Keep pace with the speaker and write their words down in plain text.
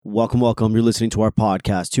Welcome. You're listening to our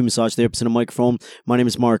podcast, Two Massage Therapists and a Microphone. My name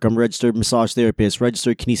is Mark. I'm a registered massage therapist,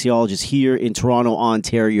 registered kinesiologist here in Toronto,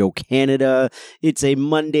 Ontario, Canada. It's a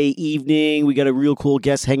Monday evening. We got a real cool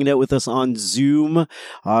guest hanging out with us on Zoom.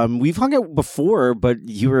 We've hung out before, but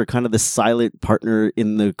you were kind of the silent partner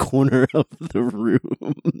in the corner of the room,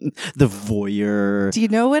 the voyeur. Do you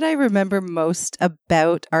know what I remember most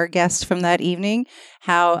about our guest from that evening?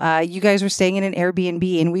 How you guys were staying in an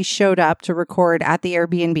Airbnb and we showed up to record at the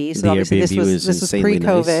Airbnb. So obviously this was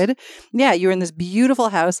pre-COVID. Nice. Yeah, you were in this beautiful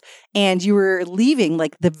house and you were leaving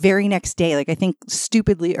like the very next day, like I think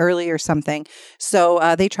stupidly early or something.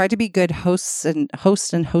 So they tried to be good host and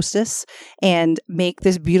hostess and make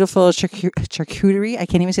this beautiful charcuterie, I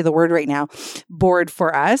can't even say the word right now, board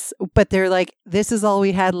for us. But they're like, this is all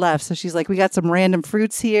we had left. So she's like, we got some random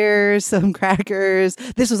fruits here, some crackers.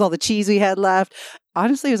 This was all the cheese we had left.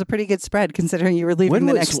 Honestly, it was a pretty good spread considering you were leaving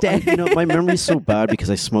the next day. My memory's so bad because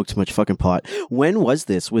I smoked too much fucking pot. When was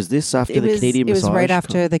this? Was this after the Canadian Massage? It was right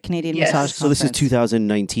after the Canadian Massage Conference. So this is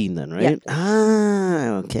 2019 then, right?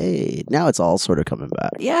 Yeah. Okay. Now it's all sort of coming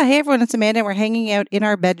back. Yeah. Hey, everyone. It's Amanda. We're hanging out in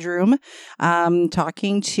our bedroom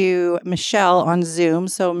talking to Michelle on Zoom.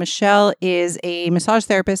 So Michelle is a massage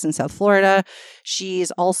therapist in South Florida.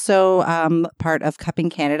 She's also part of Cupping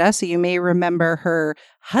Canada. So you may remember her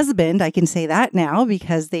husband. I can say that now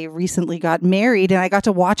because they recently got married and I got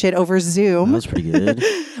to watch it over Zoom. That was pretty good.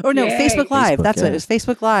 Or no, Yay. Facebook Live. That's what it was.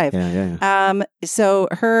 Facebook Live. Yeah. So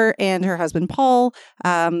her and her husband, Paul,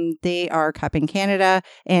 they are Cupping Canada.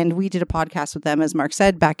 And we did a podcast with them, as Mark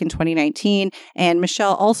said, back in 2019. And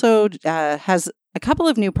Michelle also has a couple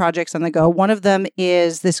of new projects on the go. One of them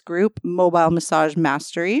is this group, Mobile Massage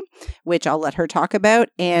Mastery, which I'll let her talk about.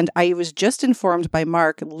 And I was just informed by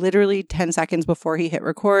Mark, literally 10 seconds before he hit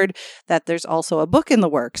record, that there's also a book in the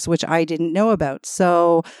works, which I didn't know about.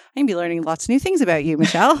 So I'm going to be learning lots of new things about you,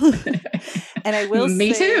 Michelle. And I will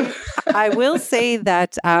Me too. I will say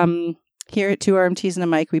that here at Two RMTs and a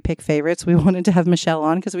Mic, we pick favorites. We wanted to have Michelle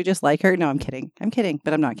on because we just like her. No, I'm kidding,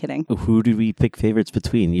 but I'm not kidding. Who did we pick favorites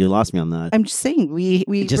between? You lost me on that. I'm just saying we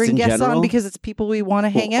bring guests on because it's people we want to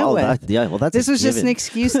hang out with. This was just an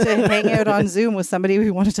excuse to hang out on Zoom with somebody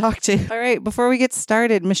we want to talk to. All right, before we get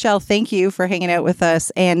started, Michelle, thank you for hanging out with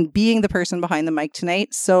us and being the person behind the mic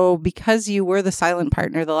tonight. So because you were the silent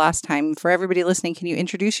partner the last time, for everybody listening, can you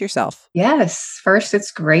introduce yourself? Yes. First,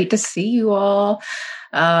 it's great to see you all.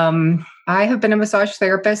 I have been a massage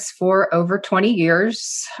therapist for over 20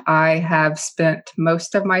 years. I have spent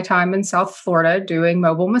most of my time in South Florida doing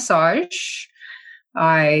mobile massage.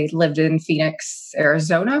 I lived in Phoenix,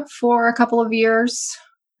 Arizona for a couple of years,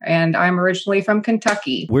 and I'm originally from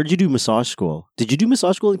Kentucky. Where did you do massage school? Did you do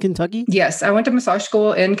massage school in Kentucky? Yes, I went to massage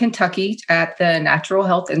school in Kentucky at the Natural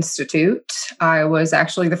Health Institute. I was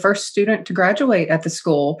actually the first student to graduate at the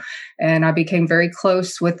school, and I became very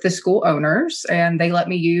close with the school owners, and they let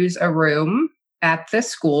me use a room at the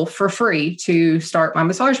school for free to start my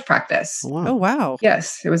massage practice. Wow. Oh, wow.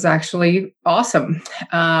 Yes, it was actually awesome.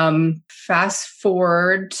 Fast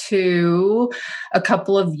forward to a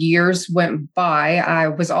couple of years went by. I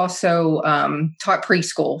was also taught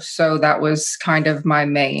preschool. So that was kind of my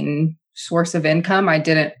main source of income. I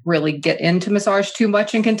didn't really get into massage too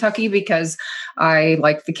much in Kentucky because I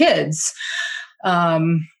like the kids.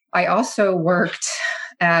 I also worked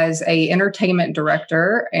as a entertainment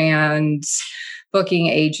director and booking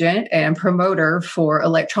agent and promoter for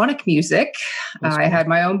electronic music. I had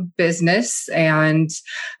my own business and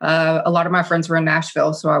a lot of my friends were in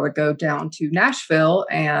Nashville. So I would go down to Nashville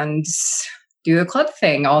and do a club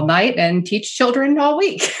thing all night and teach children all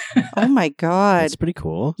week. Oh my God. That's pretty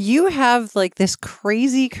cool. You have like this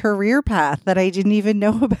crazy career path that I didn't even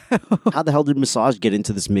know about. How the hell did massage get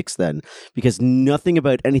into this mix then? Because nothing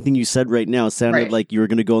about anything you said right now sounded like you were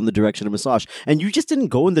going to go in the direction of massage. And you just didn't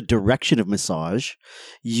go in the direction of massage.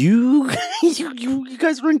 You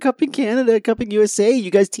guys were in Cupping Canada, Cupping USA.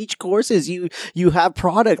 You guys teach courses. You have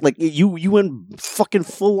product. Like you went fucking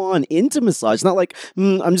full on into massage. It's not like,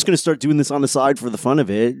 I'm just going to start doing this on the side for the fun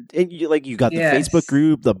of it. And you got the Facebook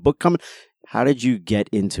group, the book coming. How did you get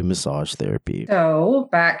into massage therapy? So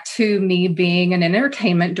back to me being an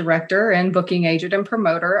entertainment director and booking agent and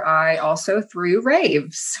promoter, I also threw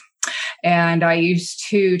raves. And I used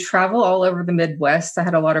to travel all over the Midwest. I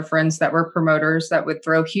had a lot of friends that were promoters that would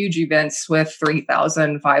throw huge events with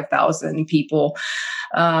 3,000, 5,000 people.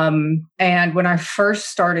 And when I first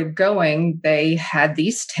started going, they had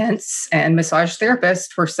these tents and massage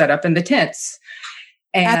therapists were set up in the tents.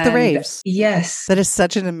 And at the raves. Yes. That is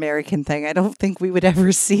such an American thing. I don't think we would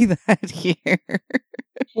ever see that here.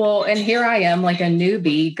 Well, and here I am like a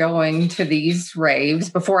newbie going to these raves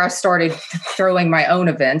before I started throwing my own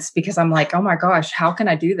events, because I'm like, oh my gosh, how can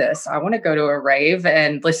I do this? I want to go to a rave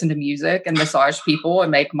and listen to music and massage people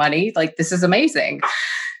and make money. Like, this is amazing.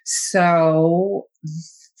 So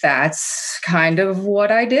that's kind of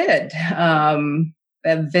what I did.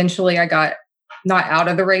 Eventually I got not out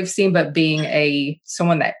of the rave scene, but being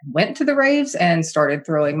someone that went to the raves and started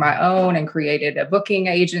throwing my own and created a booking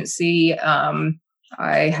agency.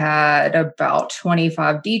 I had about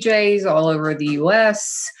 25 DJs all over the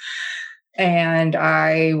US, and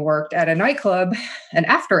I worked at a nightclub, an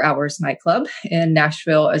after hours nightclub in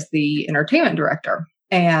Nashville as the entertainment director.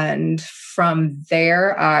 And from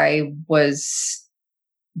there, I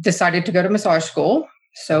decided to go to massage school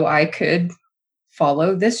so I could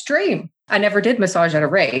follow this dream. I never did massage at a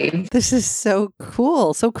rave. This is so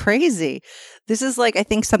cool, so crazy. This is like, I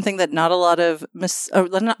think, something that not a lot of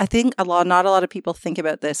people think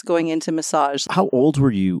about this going into massage. How old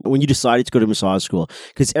were you when you decided to go to massage school?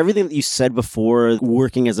 Because everything that you said before,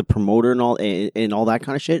 working as a promoter and all that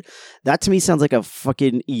kind of shit, that to me sounds like a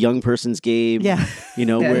fucking young person's game. Yeah, you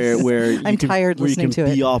know, yes. where I'm tired listening to it. You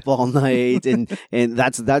can be up all night and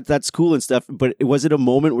that's cool and stuff. But was it a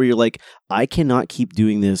moment where you're like, I cannot keep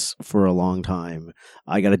doing this for a long time,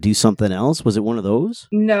 I got to do something else? Was it one of those?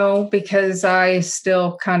 No, because I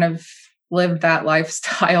still kind of lived that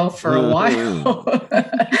lifestyle for a while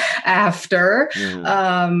after.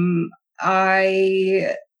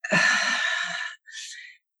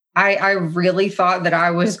 I really thought that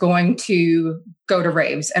I was going to go to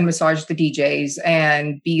raves and massage the DJs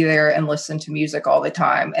and be there and listen to music all the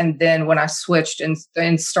time. And then when I switched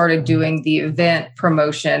and started doing the event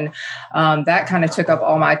promotion, that kind of took up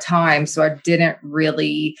all my time. So I didn't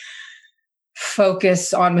really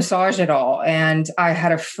focus on massage at all. And I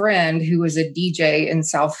had a friend who was a DJ in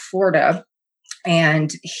South Florida.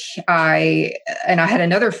 And I had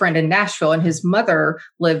another friend in Nashville, and his mother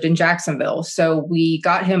lived in Jacksonville. So we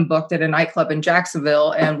got him booked at a nightclub in Jacksonville,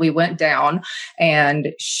 and we went down,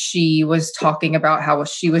 and she was talking about how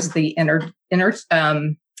she was the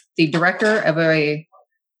the director of a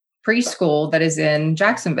preschool that is in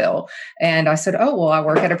Jacksonville. And I said, oh, well, I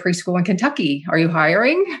work at a preschool in Kentucky. Are you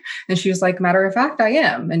hiring? And she was like, matter of fact, I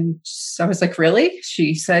am. And so I was like, really?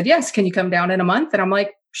 She said, yes. Can you come down in a month? And I'm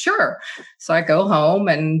like, sure. So I go home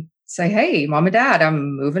and say, hey, mom and dad,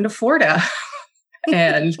 I'm moving to Florida.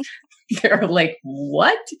 And they're like,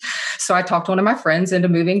 what? So I talked one of my friends into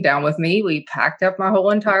moving down with me. We packed up my whole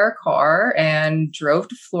entire car and drove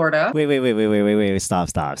to Florida. Wait.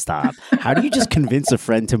 Stop. How do you just convince a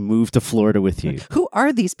friend to move to Florida with you? Who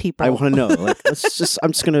are these people? I want to know. Like,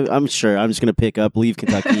 I'm just gonna pick up, leave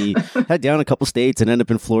Kentucky, head down a couple states and end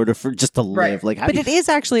up in Florida for just to live. Right. Like, but it is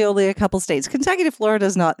actually only a couple states. Kentucky to Florida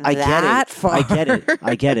is not that far. I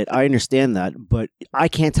get it. I understand that. But I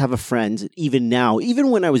can't have a friend, even now, even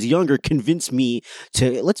when I was younger, convince me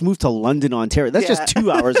to let's move to London, Ontario. That's just 2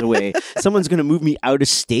 hours away. Someone's going to move me out of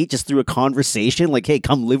state just through a conversation like, hey,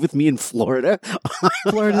 come live with me in Florida.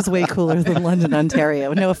 Florida's way cooler than London,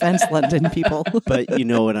 Ontario. No offense, London people. But you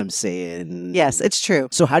know what I'm saying. Yes, it's true.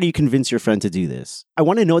 So how do you convince your friend to do this? I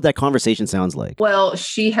want to know what that conversation sounds like. Well,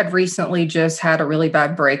 she had recently just had a really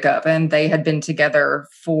bad breakup, and they had been together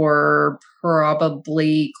for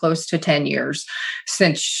probably close to 10 years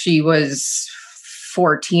since she was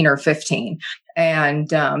 14 or 15. And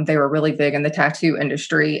they were really big in the tattoo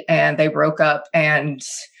industry, and they broke up, and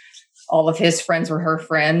all of his friends were her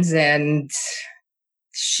friends, and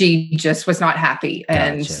she just was not happy. Gotcha.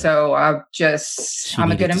 And so I'm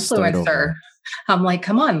a good influencer. I'm like,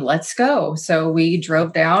 come on, let's go. So we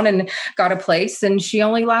drove down and got a place, and she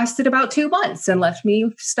only lasted about 2 months and left me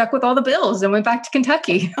stuck with all the bills and went back to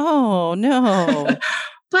Kentucky. Oh, no.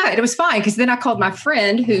 But it was fine, because then I called my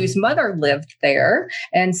friend whose mother lived there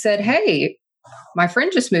and said, hey, my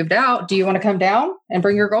friend just moved out. Do you want to come down and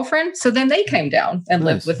bring your girlfriend? So then they came down and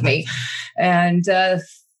lived with me. And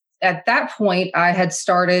at that point, I had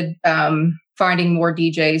started finding more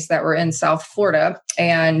DJs that were in South Florida.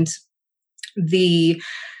 And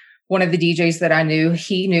one of the DJs that I knew,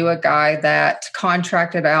 he knew a guy that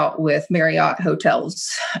contracted out with Marriott hotels.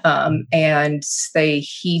 And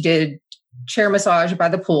he did chair massage by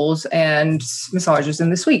the pools and massages in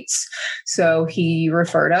the suites. So he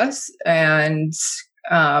referred us. And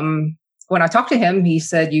when I talked to him, he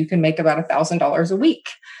said, you can make about $1,000 a week.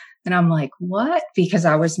 And I'm like, what? Because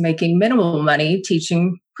I was making minimal money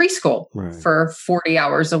teaching preschool for 40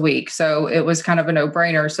 hours a week. So it was kind of a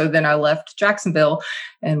no-brainer. So then I left Jacksonville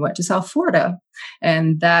and went to South Florida.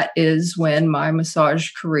 And that is when my massage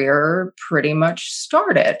career pretty much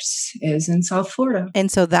started, is in South Florida.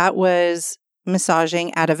 And so that was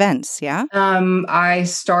massaging at events, yeah? I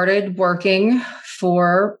started working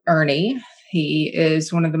for Ernie. He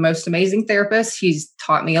is one of the most amazing therapists. He's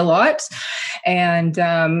taught me a lot. And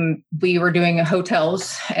we were doing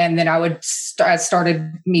hotels. And then I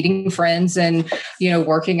started meeting friends and,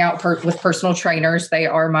 working out with personal trainers. They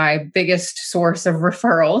are my biggest source of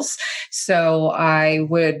referrals. So I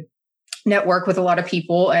would network with a lot of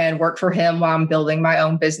people and work for him while I'm building my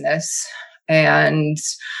own business. And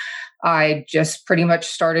I just pretty much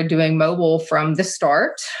started doing mobile from the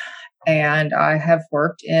start. And I have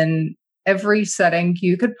worked in every setting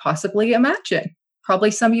you could possibly imagine.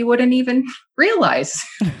 Probably some you wouldn't even realize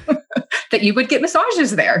that you would get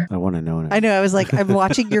massages there. I want to know. I know. I was like, I'm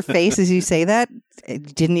watching your face as you say that. I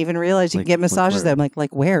didn't even realize you could get massages there. I'm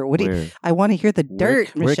like, where? What do you? I want to hear the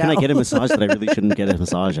dirt, Michelle. Where can I get a massage that I really shouldn't get a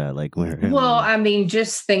massage at? Like where? Well, I mean,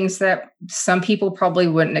 just things that some people probably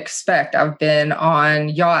wouldn't expect. I've been on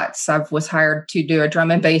yachts. I was hired to do a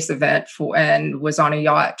drum and bass event and was on a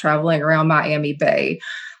yacht traveling around Miami Bay.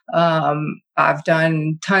 I've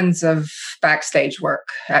done tons of backstage work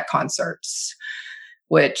at concerts,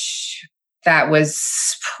 which that was,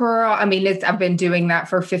 I've been doing that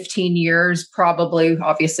for 15 years, probably,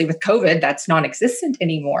 obviously with COVID, that's non-existent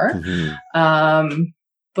anymore. Mm-hmm.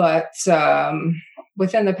 But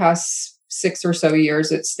within the past 6 or so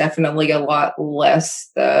years, it's definitely a lot less.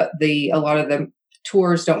 A lot of the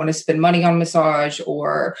tours don't want to spend money on massage,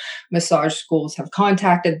 or massage schools have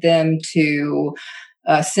contacted them to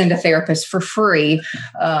send a therapist for free.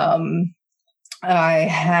 I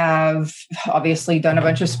have obviously done a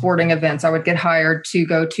bunch of sporting events. I would get hired to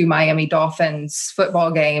go to Miami Dolphins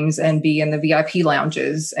football games and be in the VIP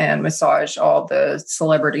lounges and massage all the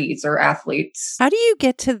celebrities or athletes. How do you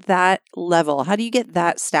get to that level? How do you get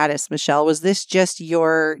that status, Michelle? Was this just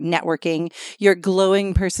your networking, your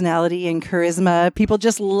glowing personality and charisma? People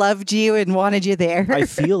just loved you and wanted you there. I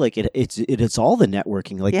feel like it's all the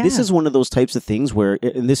networking. Like this is one of those types of things where,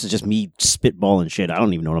 and this is just me spitballing shit. I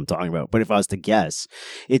don't even know what I'm talking about. But if I was to guess,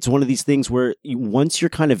 it's one of these things where once you're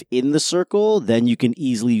kind of in the circle, then you can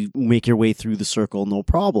easily make your way through the circle, no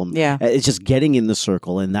problem. Yeah. It's just getting in the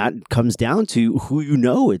circle, and that comes down to who you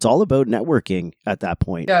know. It's all about networking at that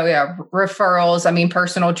point. Oh, yeah. Referrals. I mean,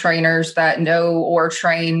 personal trainers that know or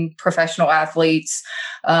train professional athletes.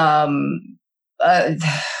 I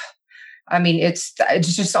mean, it's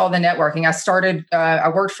just all the networking. I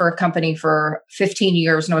worked for a company for 15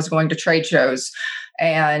 years and I was going to trade shows.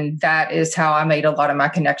 And that is how I made a lot of my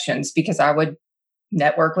connections, because I would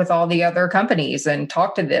network with all the other companies and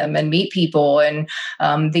talk to them and meet people and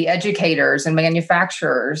the educators and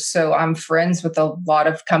manufacturers. So I'm friends with a lot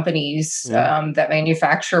of companies that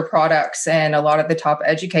manufacture products and a lot of the top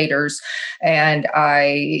educators. And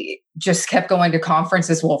I just kept going to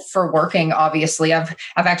conferences. Well, for working, obviously, I've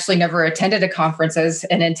actually never attended a conference as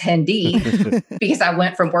an attendee because I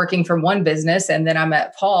went from working from one business, and then I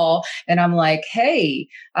met Paul and I'm like, hey,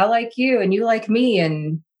 I like you and you like me,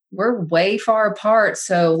 and we're way far apart.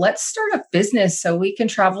 So let's start a business so we can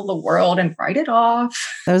travel the world and write it off.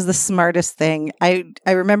 That was the smartest thing. I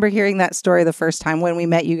remember hearing that story the first time when we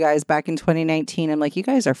met you guys back in 2019. I'm like, you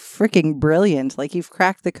guys are freaking brilliant. Like, you've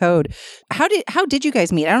cracked the code. How did you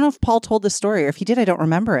guys meet? I don't know if Paul told the story, or if he did, I don't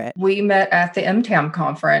remember it. We met at the MTAM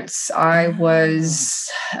conference. I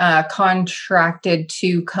was contracted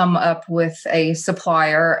to come up with a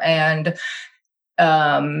supplier and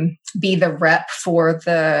be the rep for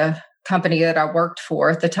the company that I worked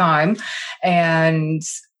for at the time. And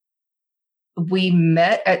we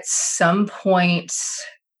met at some point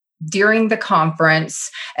during the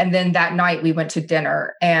conference. And then that night we went to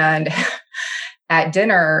dinner, and at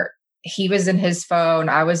dinner, he was in his phone.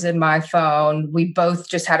 I was in my phone. We both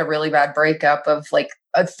just had a really bad breakup of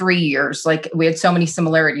 3 years. Like, we had so many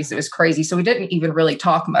similarities. It was crazy. So we didn't even really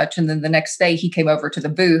talk much. And then the next day he came over to the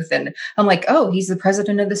booth, and I'm like, oh, he's the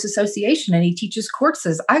president of this association and he teaches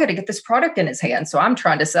courses. I got to get this product in his hand. So I'm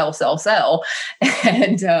trying to sell.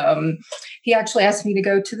 And he actually asked me to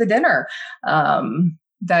go to the dinner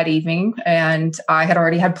that evening, and I had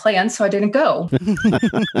already had plans, so I didn't go.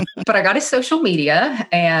 But I got his social media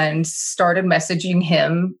and started messaging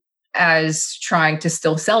him as trying to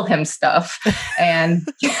still sell him stuff. And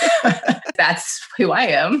that's who I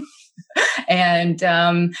am. And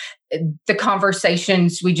the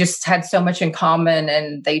conversations, we just had so much in common,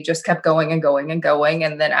 and they just kept going and going and going.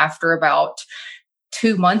 And then after about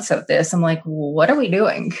 2 months of this, I'm like, what are we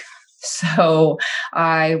doing? So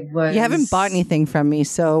I was... You haven't bought anything from me,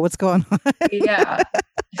 so what's going on? Yeah.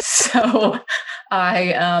 So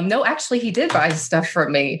no, actually he did buy stuff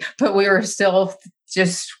from me, but we were still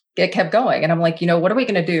just... It kept going. And I'm like, what are we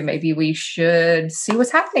going to do? Maybe we should see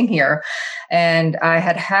what's happening here. And I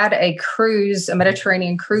had a cruise, a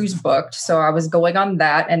Mediterranean cruise booked. So I was going on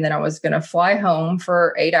that. And then I was going to fly home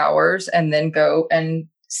for 8 hours and then go and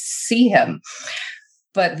see him.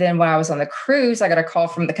 But then when I was on the cruise, I got a call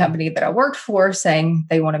from the company that I worked for saying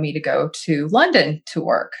they wanted me to go to London to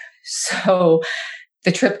work. So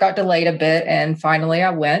the trip got delayed a bit. And finally I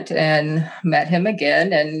went and met him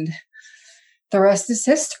again, and the rest is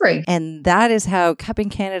history. And that is how Cupping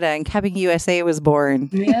Canada and Cupping USA was born.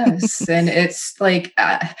 Yes. And it's like,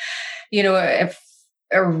 if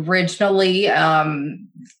originally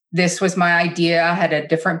this was my idea. I had a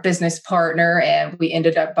different business partner and we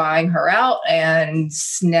ended up buying her out. And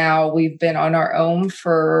now we've been on our own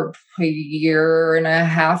for a year and a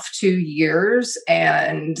half, 2 years.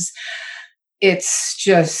 And it's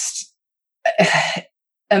just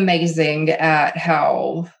amazing at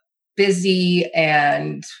how busy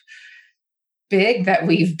and big that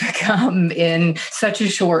we've become in such a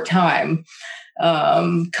short time.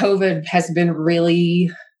 COVID has been really,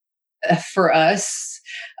 for us,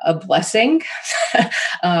 a blessing.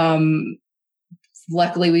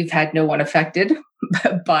 Luckily, we've had no one affected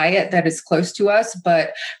by it that is close to us.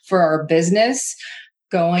 But for our business,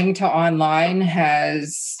 going to online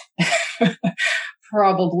has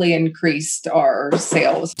probably increased our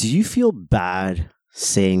sales. Do you feel bad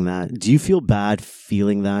saying that? Do you feel bad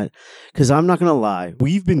feeling that? Because I'm not going to lie,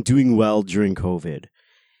 we've been doing well during COVID.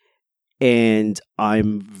 And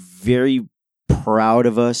I'm very proud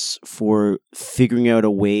of us for figuring out a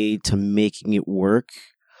way to making it work.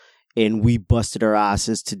 And we busted our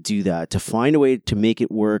asses to do that, to find a way to make it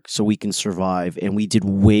work so we can survive. And we did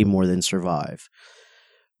way more than survive.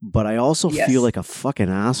 But I also feel like a fucking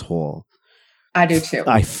asshole. I do too.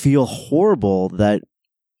 I feel horrible that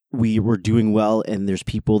we were doing well and there's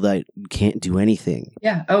people that can't do anything.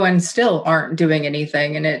 Yeah. Oh, and still aren't doing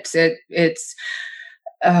anything. And it's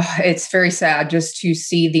very sad just to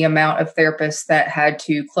see the amount of therapists that had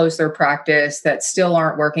to close their practice that still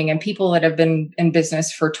aren't working, and people that have been in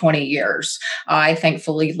business for 20 years. I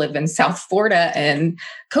thankfully live in South Florida and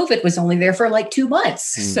COVID was only there for like 2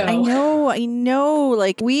 months. So I know.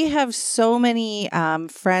 Like, we have so many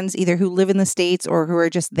friends either who live in the States or who are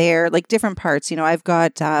just there, like different parts. I've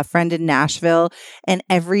got a friend in Nashville, and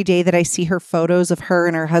every day that I see her photos of her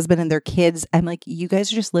and her husband and their kids, I'm like, you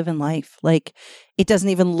guys are just living life. Like, it doesn't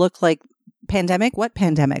even look like pandemic. What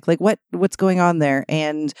pandemic? Like what's going on there?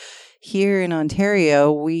 And here in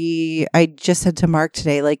Ontario, I just said to Mark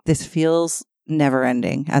today, like, this feels never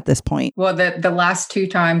ending at this point. Well, the last 2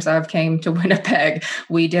 times I've came to Winnipeg,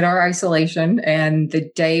 we did our isolation, and the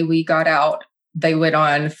day we got out, they went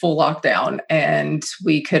on full lockdown and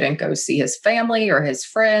we couldn't go see his family or his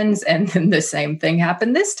friends. And then the same thing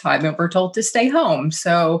happened this time and we're told to stay home.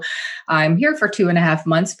 So I'm here for 2.5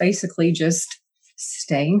 months, basically just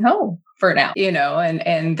staying home for now,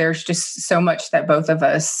 and there's just so much that both of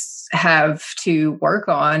us have to work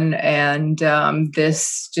on. And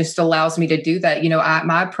this just allows me to do that.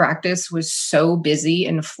 My practice was so busy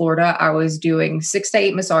in Florida. I was doing 6 to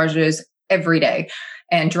 8 massages every day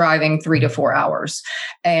and driving 3 to 4 hours.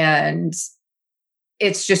 And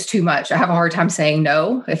it's just too much. I have a hard time saying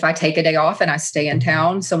no. If I take a day off and I stay in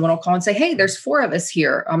town, someone will call and say, hey, there's 4 of us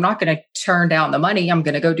here. I'm not going to turn down the money. I'm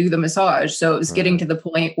going to go do the massage. So it was getting to the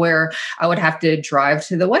point where I would have to drive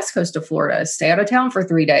to the west coast of Florida, stay out of town for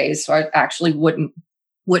 3 days. So I actually wouldn't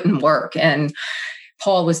work. And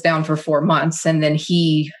Paul was down for 4 months, and then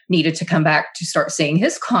he needed to come back to start seeing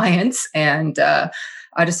his clients. And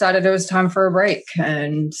I decided it was time for a break,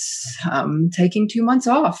 and taking 2 months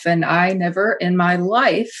off. And I never in my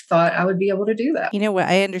life thought I would be able to do that. You know what?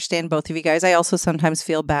 I understand both of you guys. I also sometimes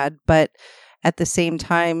feel bad, but at the same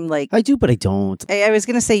time, like, I do, but I don't. I was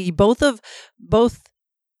going to say both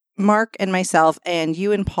Mark and myself and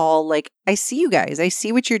you and Paul, like, I see you guys. I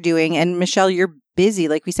see what you're doing. And Michelle, you're busy.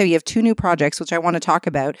 Like we said, you have 2 new projects, which I want to talk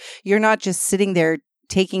about. You're not just sitting there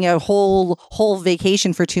taking a whole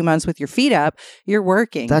vacation for 2 months with your feet up. You're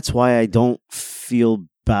working. That's why I don't feel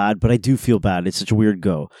bad, but I do feel bad. It's such a weird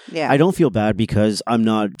go. Yeah. I don't feel bad because I'm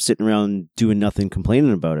not sitting around doing nothing,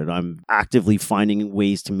 complaining about it. I'm actively finding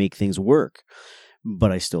ways to make things work,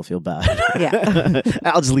 but I still feel bad. Yeah.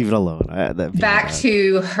 I'll just leave it alone. Back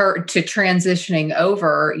to transitioning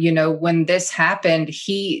over, when this happened,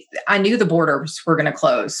 I knew the borders were going to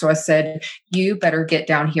close. So I said, you better get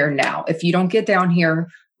down here now. If you don't get down here,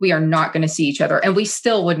 we are not going to see each other. And we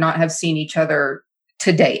still would not have seen each other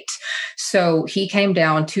to date. So he came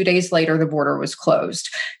down 2 days later, the border was closed.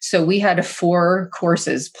 So we had 4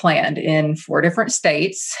 courses planned in 4 different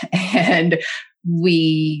states. And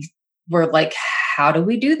we were like, how do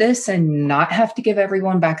we do this and not have to give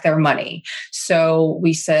everyone back their money? So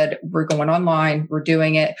we said, we're going online, we're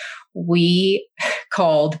doing it. We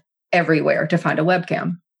called everywhere to find a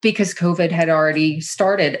webcam because COVID had already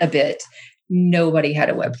started a bit. Nobody had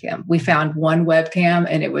a webcam. We found one webcam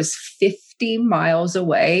and it was 50 miles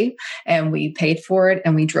away, and we paid for it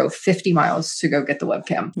and we drove 50 miles to go get the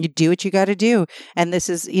webcam. You do what you got to do. And this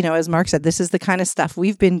is, as Mark said, this is the kind of stuff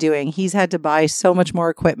we've been doing. He's had to buy so much more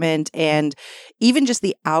equipment, and even just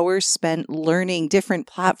the hours spent learning different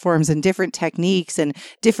platforms and different techniques and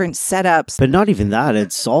different setups. But not even that.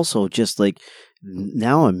 It's also just like,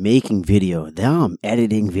 now I'm making video. Now I'm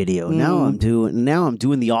editing video. Now I'm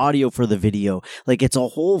doing the audio for the video. Like, it's a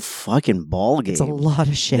whole fucking ball game. It's a lot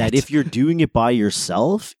of shit. That if you're doing it by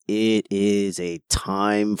yourself, it is a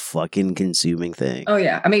time fucking consuming thing. Oh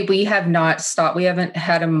yeah. I mean, we have not stopped. We haven't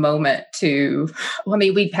had a moment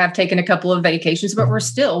we have taken a couple of vacations, but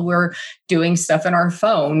we're doing stuff in our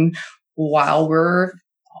phone while we're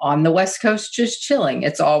on the West Coast, just chilling.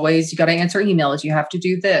 It's always, you got to answer emails. You have to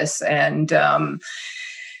do this. And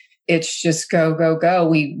it's just go, go, go.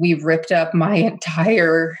 We ripped up my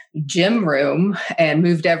entire gym room and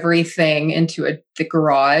moved everything into the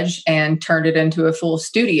garage and turned it into a full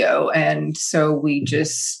studio. And so we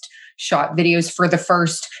just shot videos for the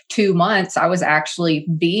first 2 months. I was actually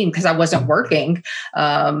because I wasn't working,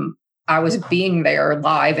 I was being there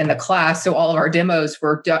live in the class. So all of our demos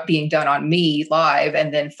were being done on me live.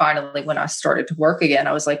 And then finally, when I started to work again,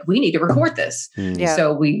 I was like, we need to record this. Yeah.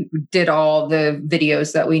 So we did all the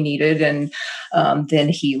videos that we needed. And then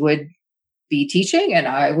he would be teaching and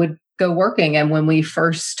I would go working. And when we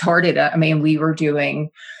first started, we were doing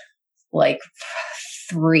like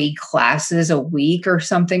 3 classes a week or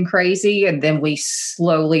something crazy. And then we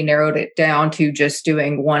slowly narrowed it down to just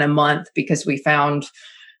doing 1 a month because we found,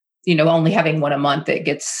 only having 1 a month, it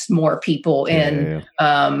gets more people in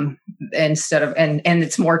instead of, and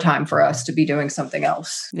it's more time for us to be doing something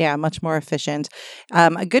else. Yeah, much more efficient.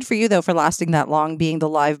 Good for you though, for lasting that long, being the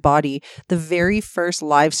live body. The very first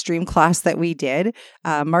live stream class that we did,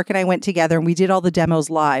 Mark and I went together and we did all the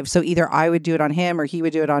demos live. So either I would do it on him or he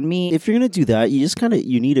would do it on me. If you're going to do that, you just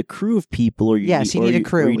you need a crew of people, you need a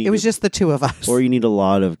crew. It was just the 2 of us. Or you need a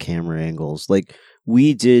lot of camera angles. Like,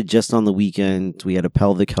 we did just on the weekend, we had a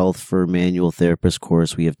pelvic health for manual therapist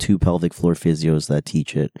course. We have 2 pelvic floor physios that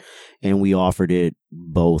teach it. And we offered it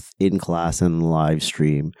both in class and live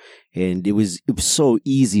stream. And it was so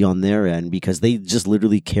easy on their end because they just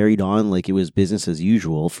literally carried on like it was business as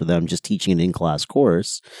usual for them, just teaching an in-class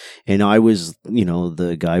course. And I was,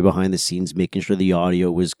 the guy behind the scenes, making sure the audio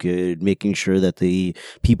was good, making sure that the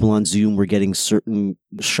people on Zoom were getting certain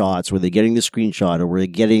shots. Were they getting the screenshot, or were they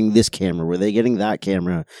getting this camera? Were they getting that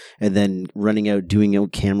camera? And then running out, doing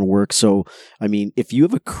out camera work. So, if you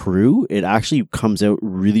have a crew, it actually comes out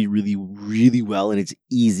really, really, really well. And it's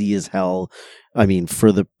easy as hell.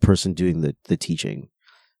 For the person doing the teaching,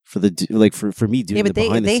 for me doing the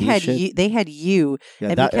behind the scenes shit. They had you,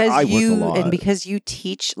 and because you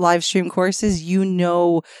teach live stream courses,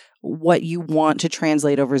 what you want to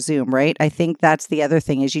translate over Zoom, right? I think that's the other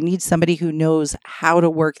thing, is you need somebody who knows how to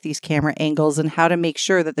work these camera angles and how to make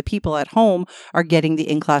sure that the people at home are getting the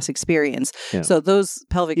in-class experience. Yeah. So those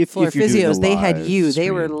pelvic floor physios, they had you. Stream.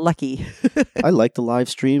 They were lucky. I like the live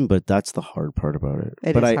stream, but that's the hard part about it.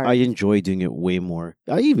 I enjoy doing it way more.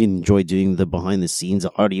 I even enjoy doing the behind the scenes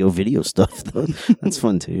audio video stuff. That's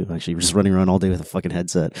fun too. Actually, just running around all day with a fucking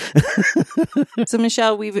headset. So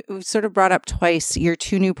Michelle, we've sort of brought up twice your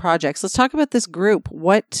 2 new projects. Let's talk about this group.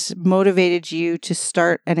 What motivated you to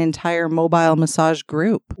start an entire mobile massage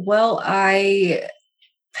group? Well, I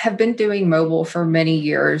have been doing mobile for many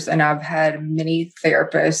years, and I've had many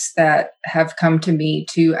therapists that have come to me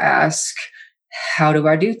to ask, how do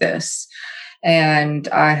I do this? And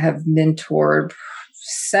I have mentored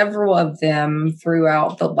several of them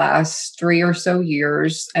throughout the last 3 or so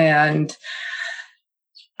years. And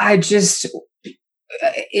I've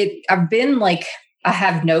been like, I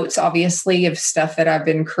have notes, obviously, of stuff that I've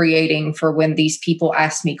been creating for when these people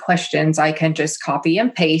ask me questions. I can just copy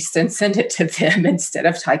and paste and send it to them instead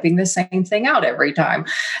of typing the same thing out every time.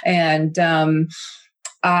 And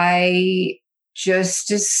I just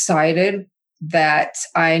decided, that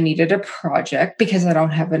I needed a project because I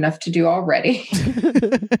don't have enough to do already.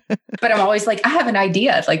 But I'm always like, I have an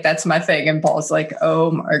idea. Like, that's my thing. And Paul's like,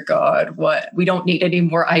 oh my God, what? We don't need any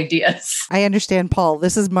more ideas. I understand, Paul.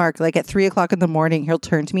 This is Mark. Like at 3:00 in the morning, he'll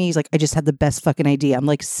turn to me. He's like, I just had the best fucking idea. I'm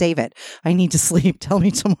like, save it. I need to sleep. Tell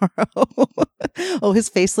me tomorrow. Oh, his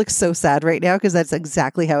face looks so sad right now because that's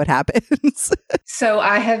exactly how it happens. So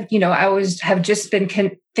I have, have just been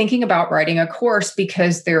thinking about writing a course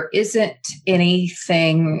because there isn't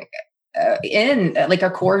anything in like a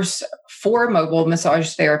course for mobile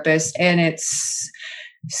massage therapists. And it's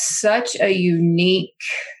such a unique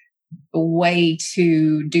way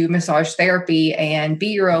to do massage therapy and be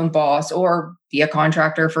your own boss or be a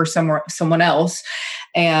contractor for someone else.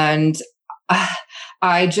 And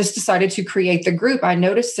I just decided to create the group. I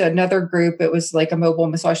noticed another group. It was like a mobile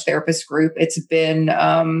massage therapist group. It's been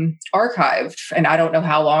archived, and I don't know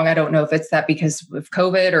how long. I don't know if it's that because of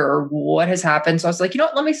COVID or what has happened. So I was like,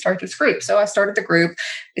 let me start this group. So I started the group.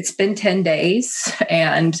 It's been 10 days,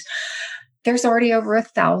 and there's already over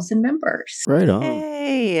 1,000 members. Right on.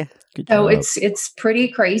 Hey. So it's pretty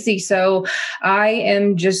crazy. So I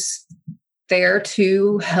am just there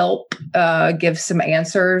to help give some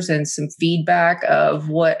answers and some feedback of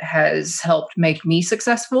what has helped make me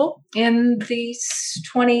successful in these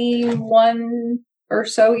 21 or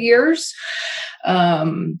so years,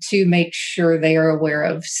 to make sure they are aware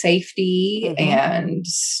of safety and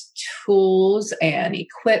tools and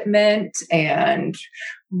equipment and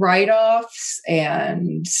write-offs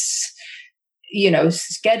and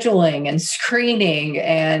scheduling and screening.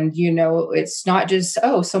 And, it's not just,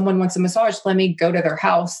 someone wants a massage, let me go to their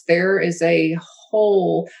house. There is a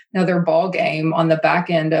whole another ball game on the back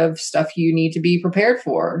end of stuff you need to be prepared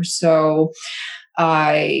for. So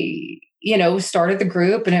I, started the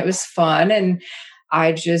group and it was fun. And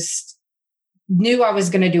I just knew I was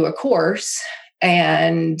going to do a course.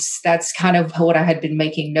 And that's kind of what I had been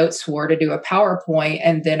making notes for, to do a PowerPoint.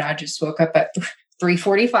 And then I just woke up at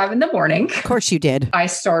 3:45 in the morning. Of course you did. I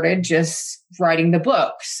started just writing the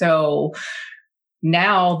book. So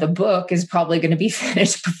now the book is probably going to be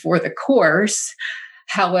finished before the course.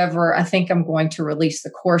 However, I think I'm going to release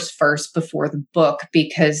the course first before the book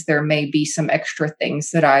because there may be some extra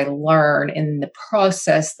things that I learn in the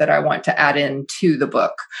process that I want to add into the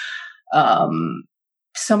book.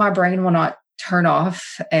 So my brain will not turn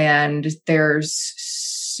off. And there's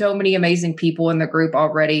so many amazing people in the group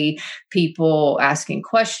already, people asking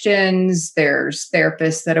questions. There's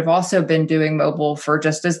therapists that have also been doing mobile for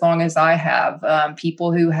just as long as I have,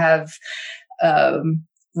 people who have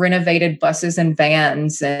renovated buses and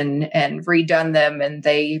vans and redone them, and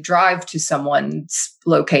they drive to someone's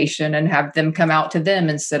location and have them come out to them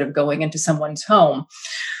instead of going into someone's home.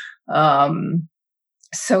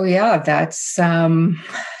 So yeah, that's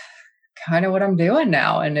kind of what I'm doing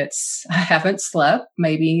now. And I haven't slept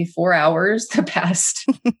maybe 4 hours the past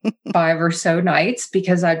 5 or so nights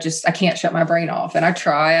because I can't shut my brain off. And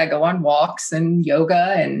I go on walks and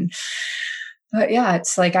yoga but yeah,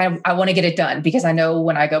 it's like, I want to get it done because I know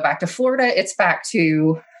when I go back to Florida, it's back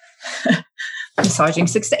to massaging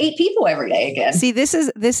 6 to 8 people every day again. See, this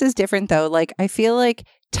is different though. Like, I feel like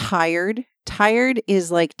tired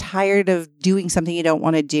is like tired of doing something you don't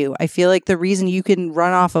want to do. I feel like the reason you can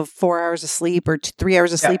run off of 4 hours of sleep or 3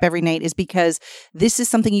 hours of sleep every night is because this is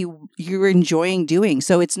something you're enjoying doing.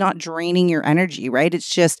 So it's not draining your energy, right?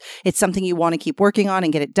 It's something you want to keep working on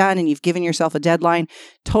and get it done. And you've given yourself a deadline.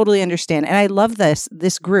 Totally understand. And I love this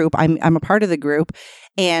group. I'm a part of the group,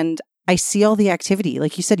 and I see all the activity.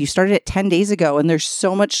 Like you said, you started it 10 days ago and there's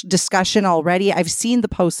so much discussion already. I've seen the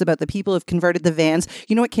posts about the people who've converted the vans.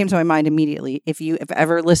 You know what came to my mind immediately? If you have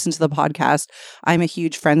ever listened to the podcast, I'm a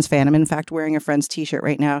huge Friends fan. I'm in fact wearing a Friends t-shirt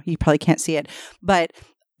right now. You probably can't see it, but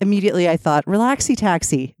immediately I thought, Relaxy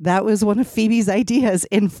Taxi. That was one of Phoebe's ideas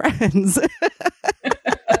in Friends.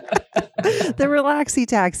 The Relaxy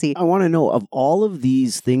Taxi. I want to know, of all of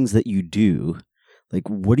these things that you do, like,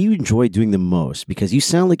 what do you enjoy doing the most? Because you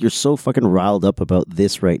sound like you're so fucking riled up about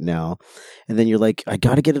this right now. And then you're like, I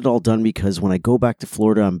got to get it all done because when I go back to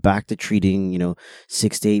Florida, I'm back to treating,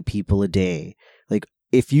 6 to 8 people a day. Like,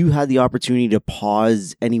 if you had the opportunity to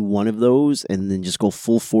pause any one of those and then just go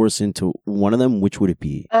full force into one of them, which would it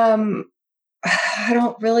be? I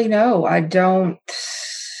don't really know. I don't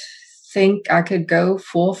think I could go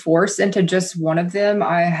full force into just one of them.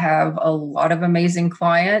 I have a lot of amazing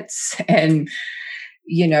clients and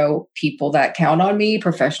people that count on me,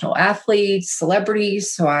 professional athletes,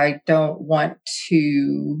 celebrities. So I don't want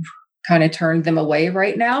to kind of turn them away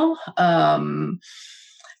right now.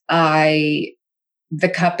 The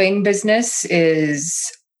cupping business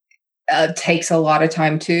is takes a lot of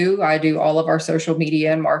time too. I do all of our social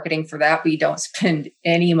media and marketing for that. We don't spend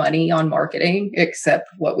any money on marketing except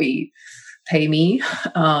what we pay me,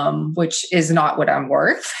 which is not what I'm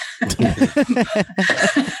worth.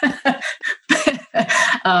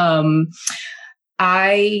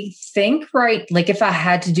 I think, like if I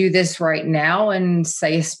had to do this right now and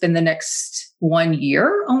say spend the next 1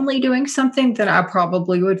 year only doing something, then I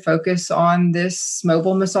probably would focus on this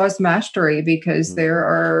mobile massage mastery, because there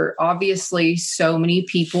are obviously so many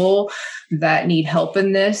people that need help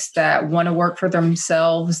in this, that want to work for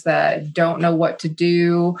themselves, that don't know what to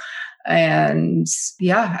do. And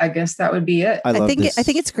yeah, I guess that would be it. I think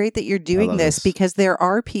it's great that you're doing this, because there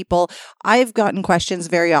are people. I've gotten questions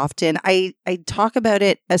very often. I talk about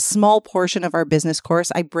it, a small portion of our business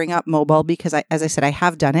course. I bring up mobile because as I said, I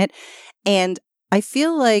have done it. And I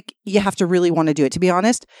feel like you have to really want to do it. To be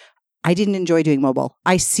honest, I didn't enjoy doing mobile.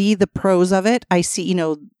 I see the pros of it. I see,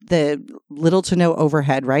 the little to no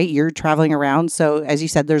overhead, right? You're traveling around. So as you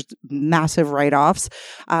said, there's massive write-offs.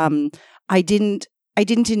 I didn't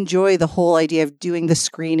enjoy the whole idea of doing the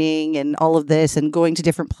screening and all of this and going to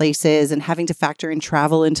different places and having to factor in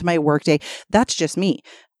travel into my workday. That's just me.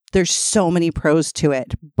 There's so many pros to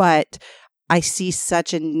it, but I see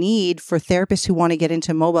such a need for therapists who want to get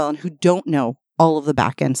into mobile and who don't know all of the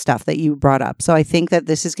back end stuff that you brought up. So I think that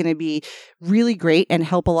this is going to be really great and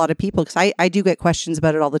help a lot of people, because I do get questions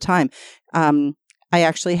about it all the time. I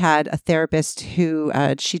actually had a therapist who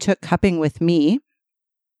she took cupping with me.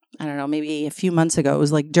 I don't know, maybe a few months ago. It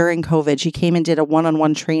was like during COVID. She came and did a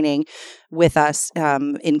one-on-one training with us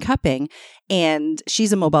in cupping, and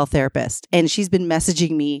she's a mobile therapist, and she's been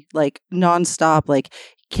messaging me like nonstop, like,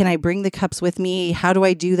 can I bring the cups with me? How do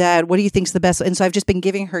I do that? What do you think's the best? And so I've just been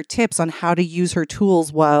giving her tips on how to use her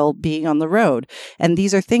tools while being on the road. And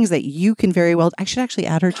these are things that you can very well, I should actually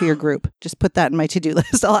add her to your group. Just put that in my to-do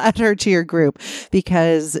list. I'll add her to your group,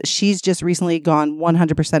 because she's just recently gone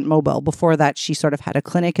 100% mobile. Before that, she sort of had a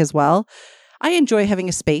clinic as well. I enjoy having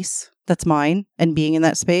a space that's mine and being in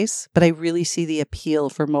that space, but I really see the appeal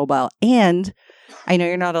for mobile. And I know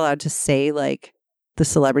you're not allowed to say like the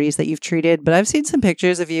celebrities that you've treated, but I've seen some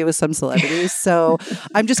pictures of you with some celebrities. So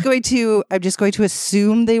I'm just going to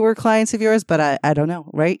assume they were clients of yours, but I don't know,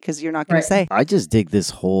 right? Because you're not going to say. I just dig there's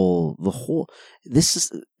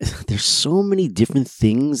so many different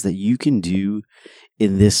things that you can do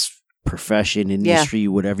in this profession, industry,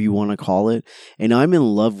 whatever you want to call it. And I'm in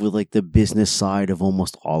love with like the business side of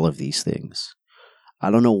almost all of these things. I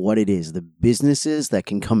don't know what it is. The businesses that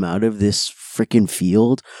can come out of this freaking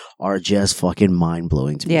field are just fucking mind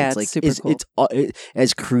blowing to me. Yeah, it's like super cool. It's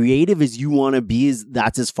as creative as you want to be.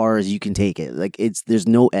 That's as far as you can take it. Like there's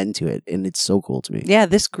no end to it, and it's so cool to me. Yeah,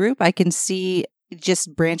 this group I can see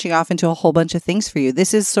just branching off into a whole bunch of things for you.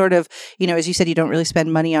 This is sort of, as you said, you don't really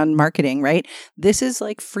spend money on marketing, right? This is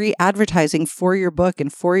like free advertising for your book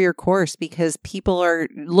and for your course, because people are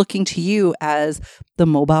looking to you as the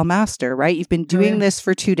mobile master, right? You've been doing this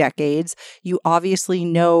for 2 decades. You obviously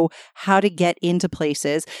know how to get into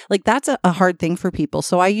places. Like that's a hard thing for people.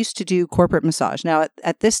 So I used to do corporate massage. Now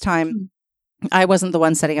at this time, I wasn't the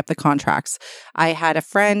one setting up the contracts. I had a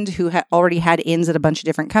friend who had already had ins at a bunch of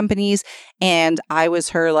different companies, and I was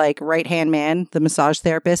her like right-hand man, the massage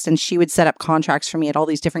therapist, and she would set up contracts for me at all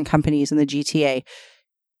these different companies in the GTA.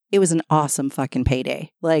 It was an awesome fucking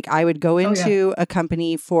payday. Like I would go into a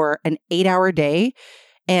company for an 8-hour day,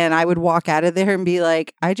 and I would walk out of there and be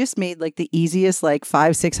like, I just made like the easiest like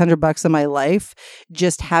 $500-600 of my life,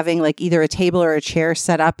 just having like either a table or a chair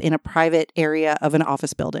set up in a private area of an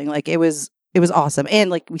office building. Like it was awesome. And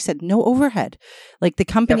like we said, no overhead. Like the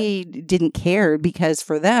company didn't care, because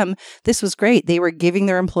for them, this was great. They were giving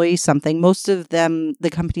their employees something. Most of them, the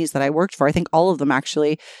companies that I worked for, I think all of them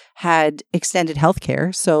actually had extended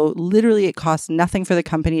healthcare. So literally it cost nothing for the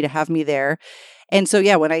company to have me there. And so,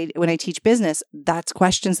 yeah, when I teach business, that's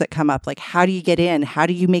questions that come up. Like, how do you get in? How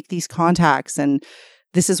do you make these contacts? And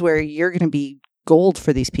this is where you're going to be gold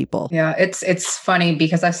for these people. Yeah, it's funny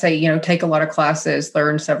because I say, take a lot of classes,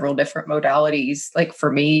 learn several different modalities. Like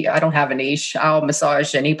for me, I don't have a niche. I'll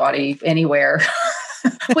massage anybody, anywhere.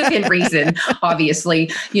 Within reason, obviously.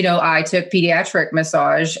 I took pediatric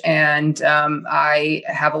massage, and I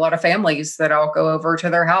have a lot of families that I'll go over to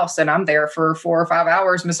their house, and I'm there for 4 or 5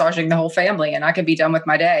 hours massaging the whole family, and I can be done with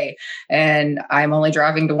my day. And I'm only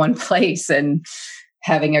driving to one place and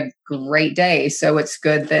having a great day. So it's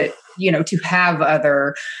good that, to have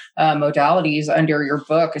other modalities under your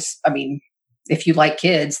book. I mean, if you like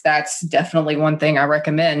kids, that's definitely one thing I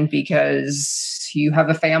recommend, because you have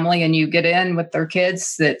a family and you get in with their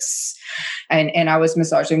kids. And I was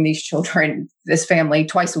massaging these children, this family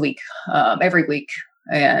twice a week, every week.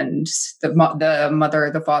 and the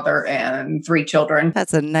mother, the father, and 3 children.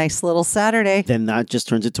 That's a nice little Saturday. Then that just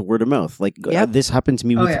turns into word of mouth. Like this happened to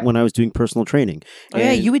me when I was doing personal training.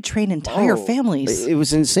 You would train entire families. It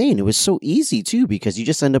was insane. It was so easy too, because you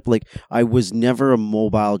just end up like, I was never a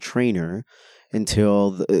mobile trainer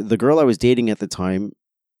until the girl I was dating at the time.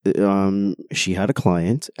 She had a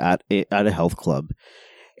client at a health club.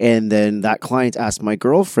 And then that client asked my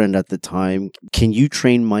girlfriend at the time, "Can you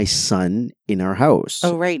train my son in our house?"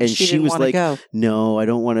 Oh, right. And she was like, go. "No, I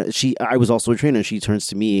don't want to." I was also a trainer. She turns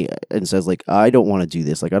to me and says, like, "I don't want to do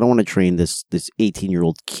this. Like, I don't want to train this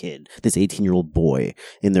 18-year-old kid, this 18-year-old boy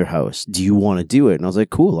in their house. Do you want to do it?" And I was like,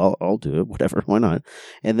 "Cool, I'll do it. Whatever, why not?"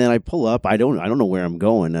 And then I pull up. I don't know where I'm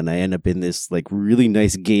going, and I end up in this like really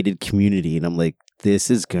nice gated community, and I'm like,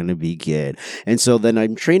 this is going to be good. And so then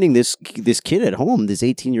I'm training this kid at home, this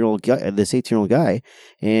 18-year-old guy.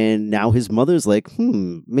 And now his mother's like,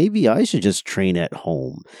 maybe I should just train at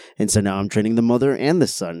home. And so now I'm training the mother and the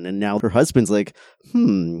son. And now her husband's like,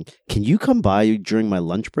 can you come by during my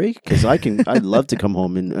lunch break? Because I'd love to come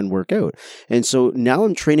home and work out. And so now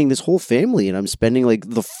I'm training this whole family, and I'm spending like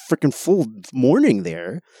the freaking full morning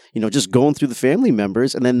there, just going through the family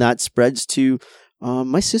members. And then that spreads to,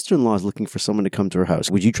 my sister-in-law is looking for someone to come to her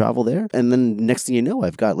house. Would you travel there? And then next thing you know,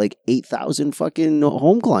 I've got like 8,000 fucking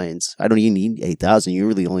home clients. I don't even need 8,000. You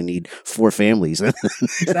really only need 4 families.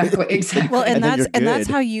 Exactly. Well, and that's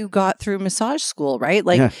how you got through massage school, right?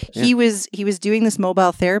 Like he was doing this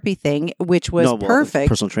mobile therapy thing, which was perfect.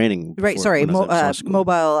 Personal training. Right. Sorry.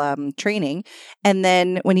 Mobile training. And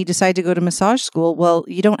then when he decided to go to massage school, well,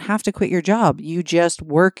 you don't have to quit your job. You just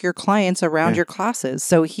work your clients around your classes.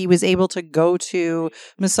 So he was able to go to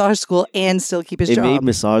massage school and still keep his job. It made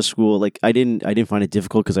massage school, like, I didn't find it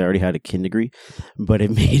difficult because I already had a kin degree, but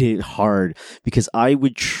it made it hard because I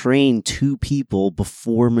would train 2 people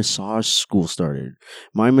before massage school started.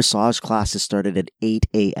 My massage classes started at 8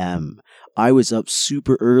 a.m. I was up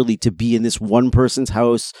super early to be in this one person's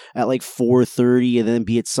house at like 4:30 and then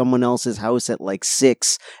be at someone else's house at like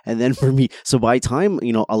 6. And then for me, so by the time,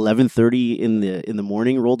 11:30 in the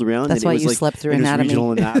morning rolled around. That's why you slept through anatomy.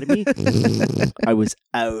 Regional anatomy. I was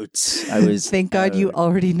out. Thank God you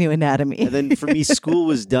already knew anatomy. And then for me, school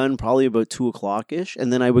was done probably about 2:00-ish.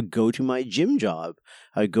 And then I would go to my gym job.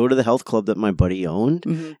 I'd go to the health club that my buddy owned.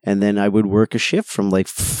 Mm-hmm. And then I would work a shift from like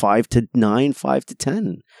 5 to 9, 5 to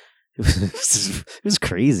 10. It was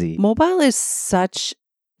crazy. Mobile is such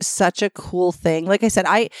a cool thing. Like I said,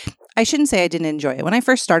 I shouldn't say I didn't enjoy it. When I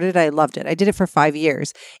first started, I loved it. I did it for 5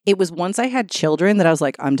 years. It was once I had children that I was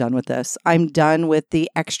like, I'm done with this. I'm done with the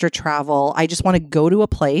extra travel. I just want to go to a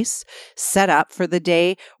place, set up for the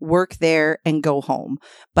day, work there, and go home.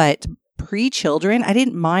 But pre-children, I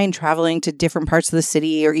didn't mind traveling to different parts of the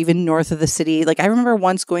city or even north of the city. Like I remember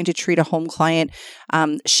once going to treat a home client.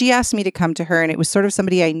 She asked me to come to her, and it was sort of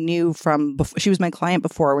somebody I knew from before. She was my client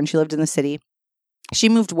before when she lived in the city. She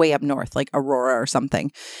moved way up north, like Aurora or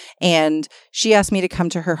something. And she asked me to come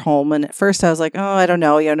to her home. And at first I was like, oh, I don't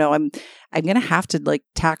know. I'm going to have to like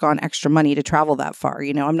tack on extra money to travel that far.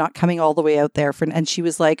 I'm not coming all the way out there and she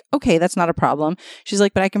was like, okay, that's not a problem. She's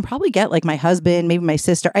like, but I can probably get like my husband, maybe my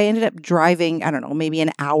sister. I ended up driving, I don't know, maybe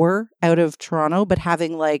an hour out of Toronto, but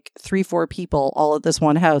having like 3-4 people all at this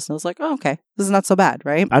one house. And I was like, oh, okay, this is not so bad,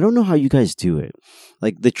 right? I don't know how you guys do it.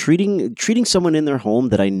 Like the treating someone in their home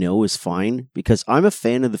that I know is fine because I'm a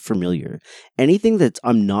fan of the familiar. Anything that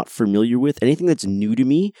I'm not familiar with, anything that's new to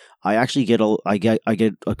me, I actually get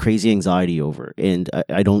a crazy anxiety over, and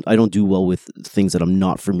I don't do well with things that I'm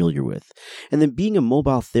not familiar with. And then being a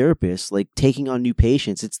mobile therapist, like taking on new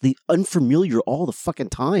patients, it's the unfamiliar all the fucking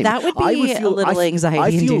time. That would be a little anxiety.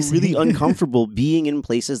 I feel really uncomfortable being in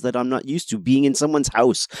places that I'm not used to. Being in someone's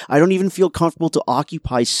house, I don't even feel comfortable to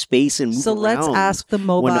occupy space and move around. So let's ask the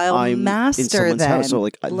mobile master then. House. So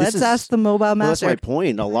like, let's ask the mobile master. Well, that's my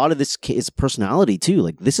point. A lot of this is personality too.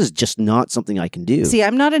 Like this is just not something I can do. See,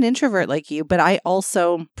 I'm not an introvert like you, but I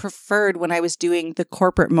also preferred when I was doing the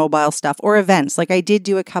corporate mobile stuff or events. Like I did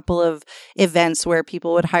do a couple of events where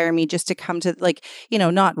people would hire me just to come to like,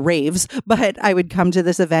 not raves, but I would come to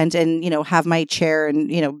this event and, have my chair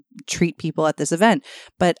and, treat people at this event.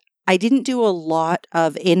 But I didn't do a lot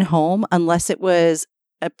of in-home unless it was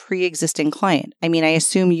a pre-existing client. I mean, I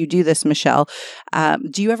assume you do this, Michelle.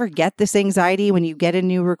 Do you ever get this anxiety when you get a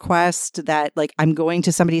new request that like, I'm going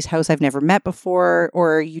to somebody's house I've never met before,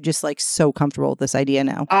 or are you just like so comfortable with this idea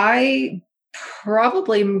now? I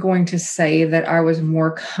probably am going to say that I was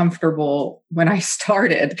more comfortable when I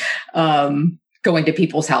started. going to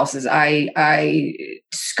people's houses. I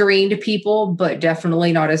screened people, but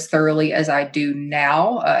definitely not as thoroughly as I do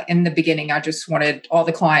now. In the beginning, I just wanted all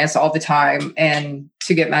the clients all the time and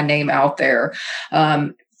to get my name out there.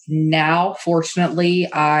 Now, fortunately,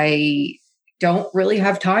 I don't really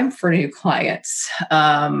have time for new clients.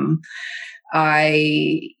 I'm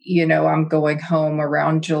going home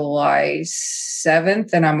around July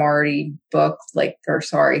 7th and I'm already booked the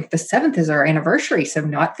 7th is our anniversary. So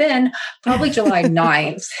not then, probably July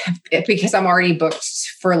 9th, because I'm already booked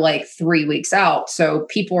for 3 weeks out. So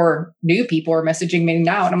new people are messaging me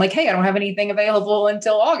now and I'm like, hey, I don't have anything available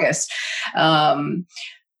until August.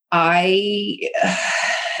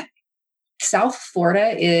 South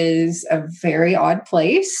Florida is a very odd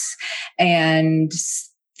place, and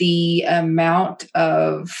the amount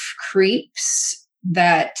of creeps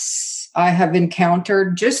that I have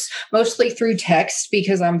encountered, just mostly through text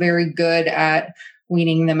because I'm very good at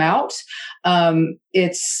weaning them out,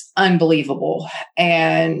 it's unbelievable.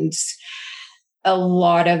 And a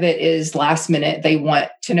lot of it is last minute. They want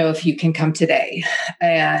to know if you can come today.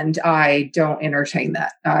 And I don't entertain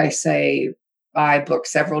that. I say, I book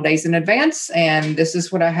several days in advance and this is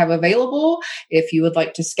what I have available. If you would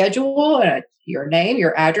like to schedule your name,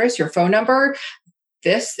 your address, your phone number,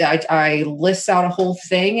 I list out a whole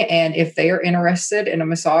thing. And if they are interested in a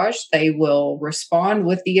massage, they will respond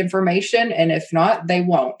with the information. And if not, they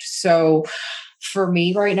won't. So for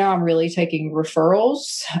me right now, I'm really taking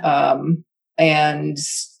referrals. And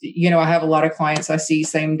I have a lot of clients I see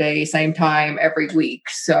same day, same time every week.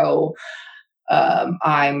 So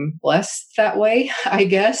I'm blessed that way, I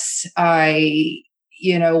guess.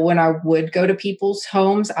 When I would go to people's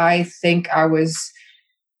homes, I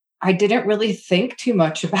didn't really think too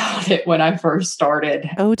much about it when I first started.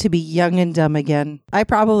 Oh, to be young and dumb again. I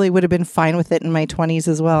probably would have been fine with it in my 20s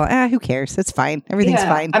as well. Who cares? It's fine. Everything's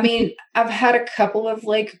fine. I mean, I've had a couple of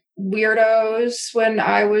weirdos when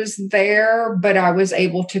I was there, but I was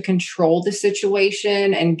able to control the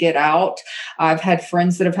situation and get out. I've had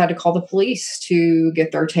friends that have had to call the police to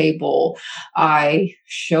get their table. I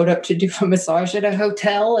showed up to do a massage at a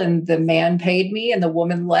hotel and the man paid me and the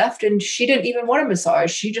woman left and she didn't even want a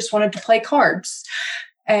massage. She just wanted to play cards.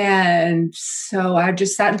 And so I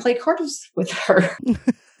just sat and played cards with her.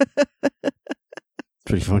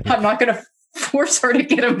 Pretty funny. I'm not going to force her to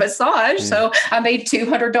get a massage. Yeah. So I made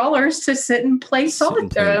 $200 to sit and play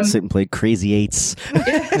solitaire. Sit and play crazy eights.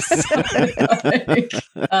 Yes.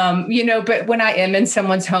 But when I am in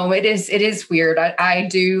someone's home, it is weird. I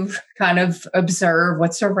do kind of observe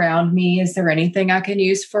what's around me. Is there anything I can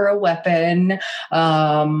use for a weapon?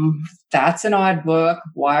 That's an odd book.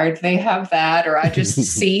 Why do they have that? Or I just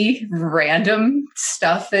see random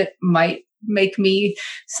stuff that might make me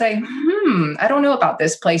say, I don't know about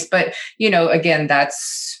this place. But, again,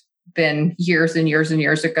 that's been years and years and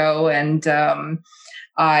years ago. And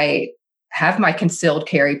I have my concealed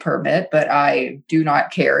carry permit, but I do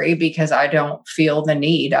not carry because I don't feel the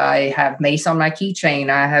need. I have mace on my keychain.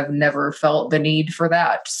 I have never felt the need for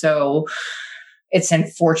that. So it's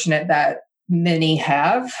unfortunate that many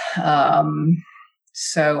have.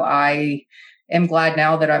 So I am glad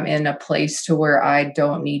now that I'm in a place to where I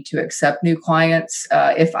don't need to accept new clients.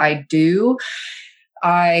 If I do,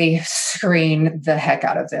 I screen the heck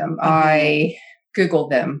out of them. Mm-hmm. I Google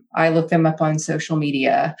them. I look them up on social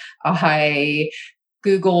media. I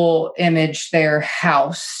Google image their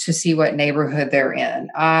house to see what neighborhood they're in.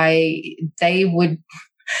 They would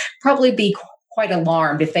probably be quite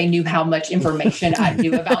alarmed if they knew how much information I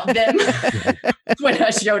knew about them when I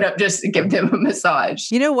showed up just to give them a massage.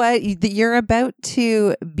 You know what? You're about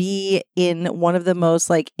to be in one of the most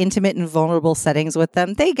intimate and vulnerable settings with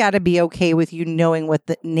them. They got to be okay with you knowing what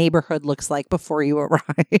the neighborhood looks like before you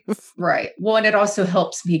arrive. Right. Well, and it also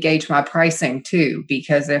helps me gauge my pricing too,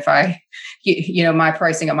 because if my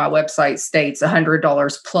pricing on my website states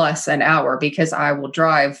 $100 plus an hour because I will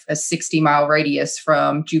drive a 60-mile radius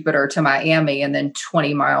from Jupiter to Miami and then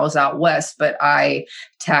 20 miles out west, but I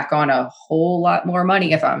tack on a whole lot more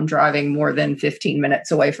money if I'm driving more than 15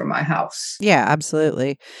 minutes away from my house. Yeah,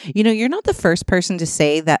 absolutely. You're not the first person to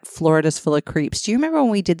say that Florida's full of creeps. Do you remember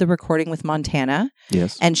when we did the recording with Montana?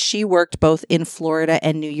 Yes. And she worked both in Florida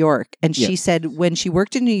and New York. And she said when she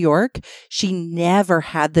worked in New York, she never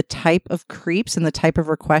had the type of creeps and the type of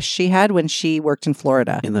requests she had when she worked in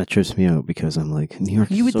Florida. And that trips me out because I'm like, New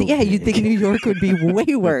York. You'd think New York would be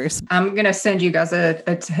way worse. I'm going to send you guys a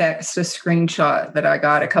text, a screenshot that I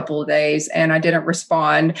got a couple of days and I didn't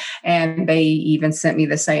respond. And they even sent me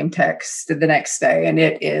the same text the next day. And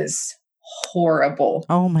it is horrible.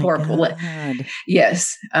 Oh my horrible. God.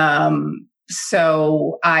 Yes.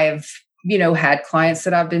 So I've had clients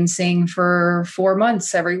that I've been seeing for 4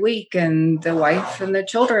 months every week, and the wife and the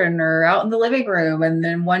children are out in the living room. And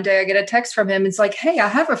then one day I get a text from him. It's like, hey, I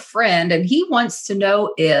have a friend and he wants to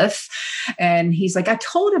know if, and he's like, I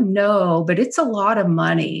told him no, but it's a lot of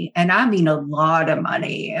money. And I mean, a lot of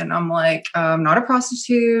money. And I'm like, I'm not a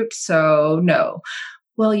prostitute, so no.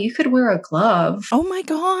 Well, you could wear a glove. Oh my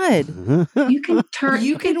God. You can turn,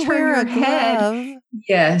 you can wear your head.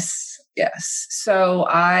 Yes. Yes. So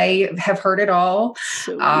I have heard it all.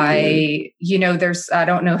 So I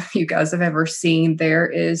don't know if you guys have ever seen, there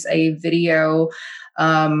is a video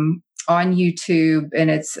on YouTube,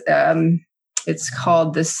 and it's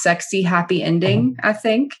called The Sexy Happy Ending, I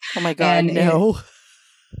think. Oh my God, no.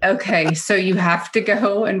 Okay, so you have to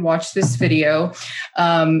go and watch this video.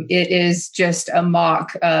 It is just a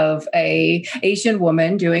mock of a Asian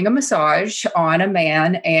woman doing a massage on a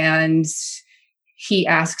man, and he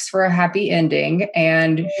asks for a happy ending,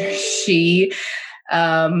 and she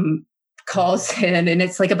calls in, and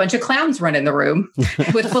it's like a bunch of clowns run in the room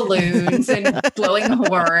with balloons and blowing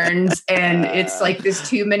horns, and it's like this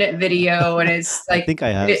 2-minute video, and it's like, I think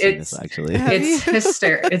I have seen this actually.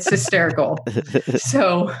 It's hysterical.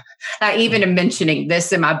 So I even am mentioning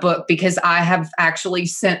this in my book because I have actually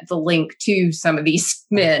sent the link to some of these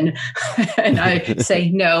men, and I say,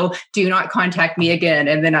 no, do not contact me again,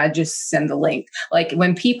 and then I just send the link. Like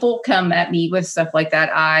when people come at me with stuff like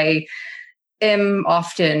that, I am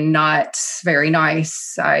often not very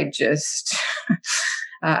nice. I just,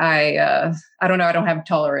 I don't know. I don't have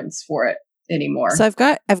tolerance for it anymore. So I've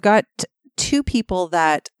got 2 people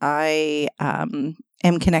that I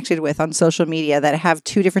am connected with on social media that have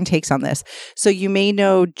 2 different takes on this. So you may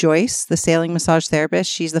know Joyce, the sailing massage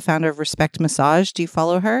therapist. She's the founder of Respect Massage. Do you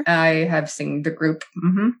follow her? I have seen the group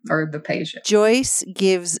or the page. Joyce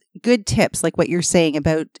gives good tips, like what you're saying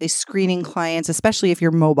about screening clients, especially if you're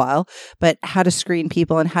mobile, but how to screen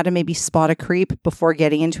people and how to maybe spot a creep before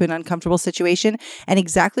getting into an uncomfortable situation. And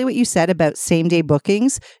exactly what you said about same-day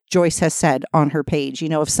bookings, Joyce has said on her page.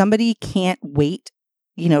 If somebody can't wait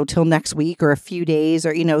till next week or a few days,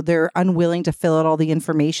 or, they're unwilling to fill out all the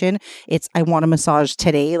information. It's, I want a massage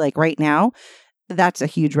today, like right now. That's a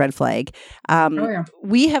huge red flag.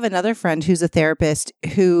 We have another friend who's a therapist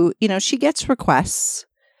who, she gets requests.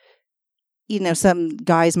 Some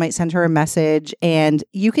guys might send her a message and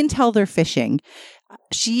you can tell they're fishing.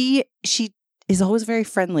 She is always very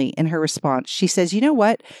friendly in her response. She says, you know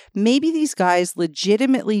what? Maybe these guys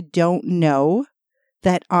legitimately don't know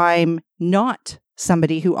that I'm not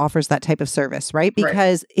somebody who offers that type of service, right?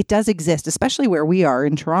 Because it does exist, especially where we are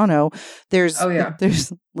in Toronto. There's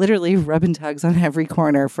literally rub and tugs on every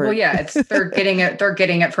corner for. Well, yeah, they're getting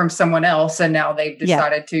it from someone else, and now they've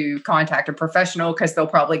decided to contact a professional because they'll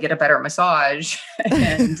probably get a better massage.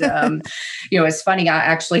 And it's funny. I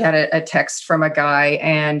actually had a text from a guy,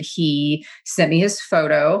 and he sent me his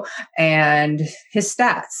photo and his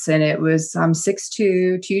stats, and it was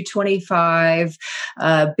 6'2", 225,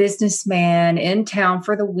 businessman in town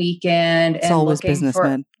for the weekend. It's always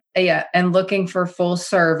businessmen. Yeah, and looking for full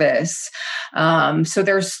service. So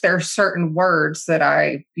there's certain words that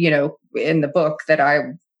I, in the book that I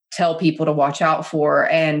tell people to watch out for.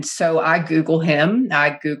 And so I Google him.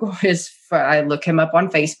 I look him up on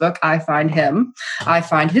Facebook. I find him. I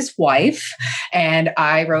find his wife. And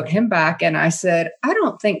I wrote him back and I said, I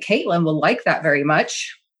don't think Caitlin will like that very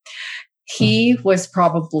much. He was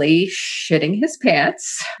probably shitting his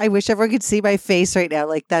pants. I wish everyone could see my face right now.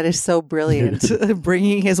 Like, that is so brilliant.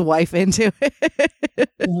 Bringing his wife into it.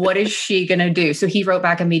 What is she going to do? So he wrote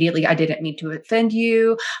back immediately, I didn't mean to offend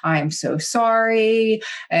you. I'm so sorry.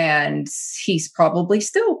 And he's probably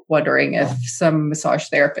still wondering if some massage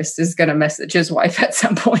therapist is going to message his wife at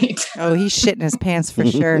some point. Oh, he's shitting his pants for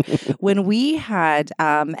sure. When we had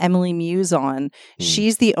Emily Muse on,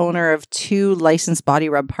 she's the owner of 2 licensed body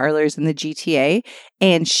rub parlors in the GTA.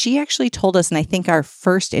 And she actually told us, and I think our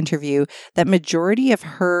first interview, that majority of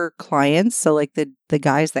her clients, so like the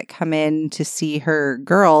guys that come in to see her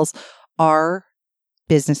girls, are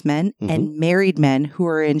businessmen and married men who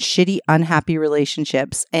are in shitty, unhappy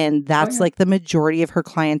relationships. And that's like the majority of her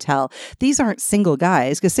clientele. These aren't single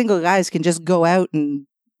guys, because single guys can just go out and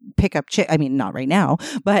pick up I mean, not right now,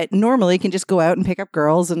 but normally can just go out and pick up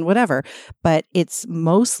girls and whatever. But it's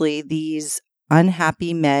mostly these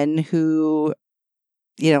unhappy men who,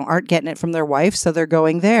 aren't getting it from their wife, so they're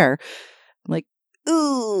going there. Like,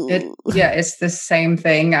 ooh. It's the same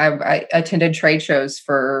thing. I attended trade shows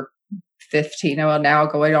for 15, now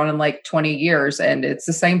going on in like 20 years, and it's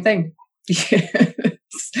the same thing.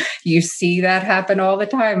 you see that happen all the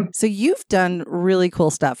time. So you've done really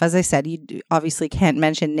cool stuff. As I said, you obviously can't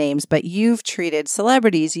mention names, but you've treated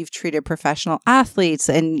celebrities, you've treated professional athletes.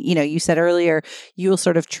 And, you said earlier, you'll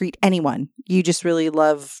sort of treat anyone. You just really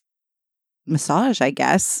love massage, I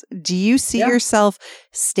guess. Do you see yourself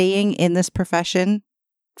staying in this profession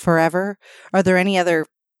forever? Are there any other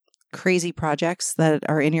crazy projects that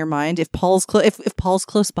are in your mind? If Paul's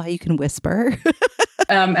close by, you can whisper.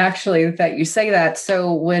 Actually, that you say that.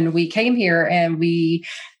 So when we came here and we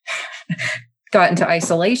got into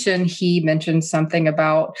isolation, he mentioned something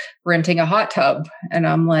about renting a hot tub. And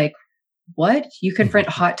I'm like, what? You can rent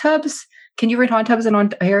hot tubs? Can you rent hot tubs in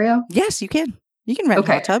Ontario? Yes, you can. You can rent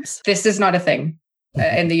hot tubs. This is not a thing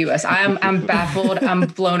in the US. I'm baffled. I'm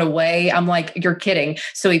blown away. I'm like, you're kidding.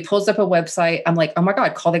 So he pulls up a website. I'm like, oh my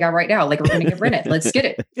God, call the guy right now. Like, we're going to get rented. Let's get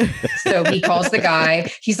it. So he calls the guy.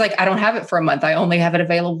 He's like, I don't have it for a month. I only have it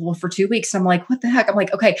available for 2 weeks. I'm like, what the heck? I'm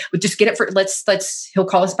like, okay, we'll just get it for, he'll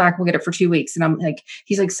call us back. We'll get it for 2 weeks. And I'm like,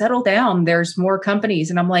 he's like, settle down. There's more companies.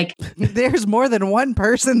 And I'm like, there's more than one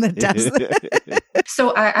person that does that.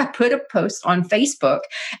 So I put a post on Facebook,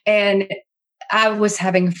 and I was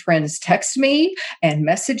having friends text me and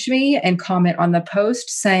message me and comment on the post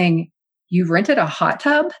saying, you rented a hot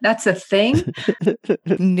tub? That's a thing?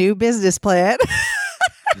 New business plan.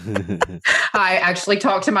 I actually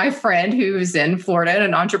talked to my friend who's in Florida,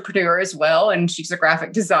 an entrepreneur as well, and she's a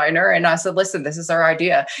graphic designer. And I said, listen, this is our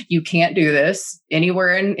idea. You can't do this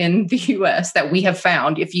anywhere in the US that we have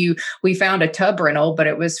found. We found a tub rental, but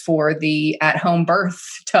it was for the at-home birth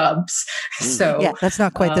tubs. So yeah, that's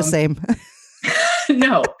not quite the same.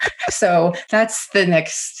 No. So that's the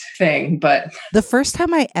next thing. But the first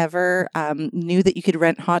time I ever knew that you could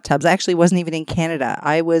rent hot tubs, I actually wasn't even in Canada.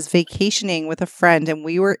 I was vacationing with a friend, and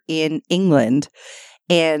we were in England.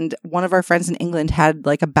 And one of our friends in England had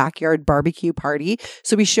like a backyard barbecue party.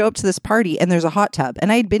 So we show up to this party and there's a hot tub.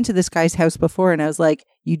 And I had been to this guy's house before, and I was like,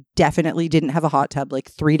 you definitely didn't have a hot tub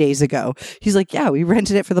like 3 days ago. He's like, yeah, we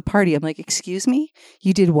rented it for the party. I'm like, excuse me?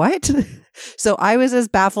 You did what? So I was as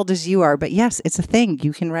baffled as you are. But yes, it's a thing.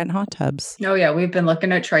 You can rent hot tubs. Oh, yeah. We've been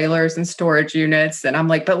looking at trailers and storage units. And I'm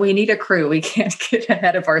like, but we need a crew. We can't get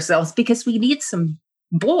ahead of ourselves because we need some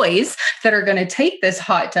boys that are going to take this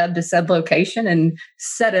hot tub to said location and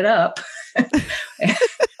set it up.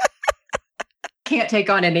 Can't take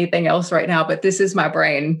on anything else right now, but this is my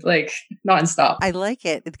brain, like nonstop. I like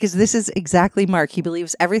it because this is exactly Mark. He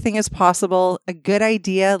believes everything is possible. A good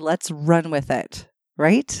idea. Let's run with it.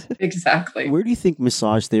 Right? Exactly. Where do you think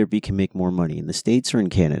massage therapy can make more money, in the States or in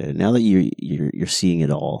Canada? Now that you're seeing it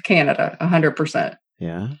all. Canada, 100%.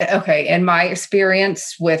 Yeah. Okay. In my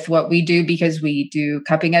experience with what we do, because we do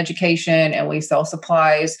cupping education and we sell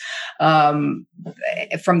supplies, from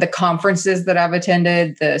the conferences that I've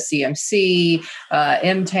attended, the CMC,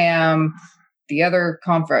 MTAM, the other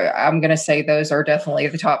conference, I'm going to say those are definitely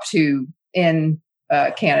the top two in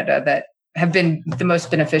Canada that have been the most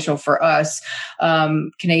beneficial for us.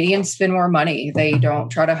 Canadians spend more money. They don't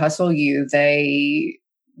try to hustle you. They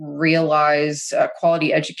realize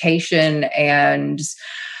quality education. And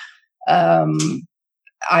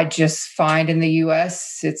I just find in the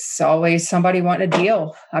US, it's always somebody wanting a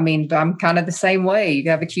deal. I mean, I'm kind of the same way. You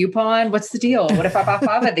have a coupon. What's the deal? What if I buy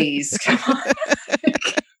 5 of these? Come on.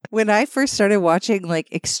 When I first started watching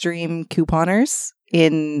like extreme couponers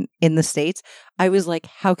in the States, I was like,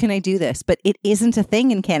 how can I do this? But it isn't a thing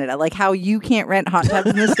in Canada. Like how you can't rent hot tubs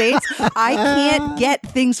in the States. I can't get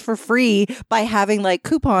things for free by having like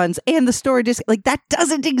coupons and the store discount. Like that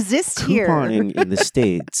doesn't exist here. Couponing in the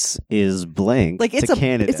States is blank like it's to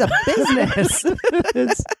Canada. It's a business.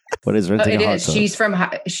 What is renting a hot tub? She's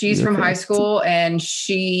from high school, and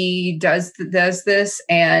she does this,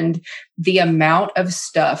 and the amount of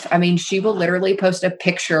stuff. I mean, she will literally post a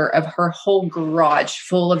picture of her whole garage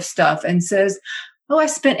full of stuff and says, oh, I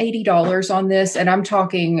spent $80 on this. And I'm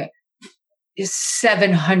talking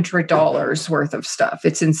 $700 worth of stuff.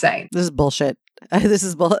 It's insane. This is bullshit.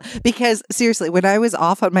 Because seriously, when I was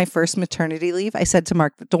off on my first maternity leave, I said to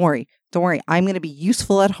Mark, don't worry. I'm going to be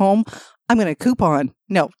useful at home. I'm going to coupon.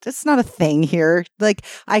 No, that's not a thing here. Like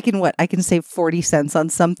I can save 40 cents on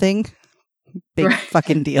something. Big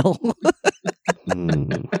fucking deal.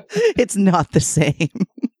 It's not the same.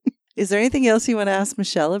 Is there anything else you want to ask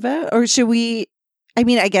Michelle about? Or should we, I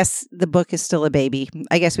mean, I guess the book is still a baby.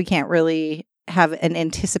 I guess we can't really have an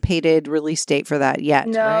anticipated release date for that yet.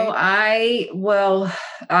 No, right?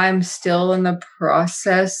 I'm still in the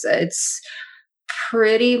process. It's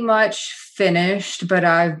pretty much finished, but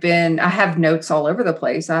I have notes all over the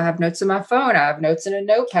place. I have notes in my phone. I have notes in a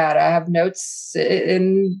notepad. I have notes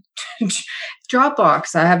in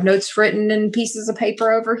Dropbox. I have notes written in pieces of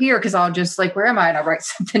paper over here because I'll just like, where am I? And I write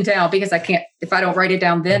something down because I can't, if I don't write it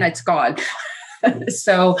down, then it's gone.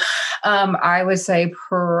 So I would say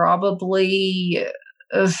probably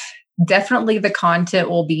definitely the content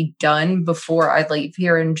will be done before I leave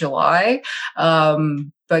here in July.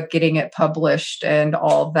 But getting it published and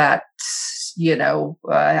all that,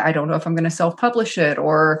 I don't know if I'm going to self-publish it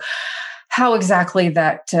or how exactly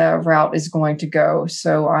that route is going to go.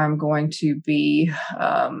 So I'm going to be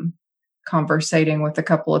conversating with a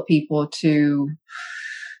couple of people to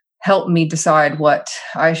help me decide what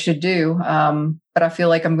I should do. But I feel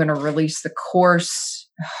like I'm going to release the course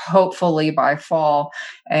hopefully by fall.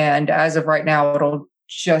 And as of right now, it'll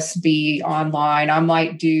just be online. I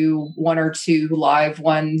might do 1 or 2 live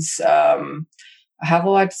ones. I have a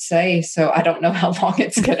lot to say, so I don't know how long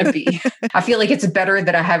it's going to be. I feel like it's better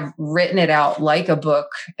that I have written it out like a book,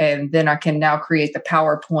 and then I can now create the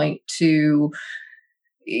PowerPoint to,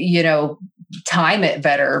 time it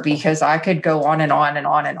better, because I could go on and on and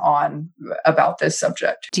on and on about this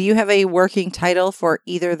subject. Do you have a working title for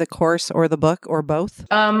either the course or the book or both?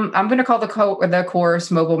 I'm going to call the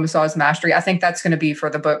course Mobile Massage Mastery. I think that's going to be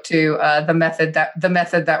for the book too. The method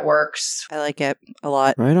that works. I like it a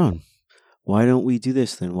lot. Right on. Why don't we do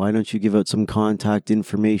this then? Why don't you give out some contact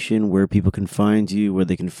information where people can find you, where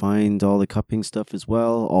they can find all the cupping stuff as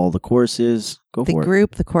well, all the courses? Go for it. The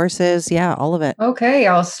group, the courses, yeah, all of it. Okay,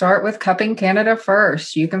 I'll start with Cupping Canada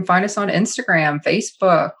first. You can find us on Instagram,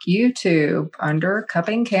 Facebook, YouTube under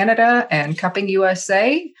Cupping Canada and Cupping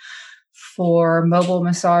USA. For Mobile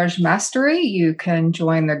Massage Mastery, you can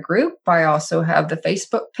join the group. I also have the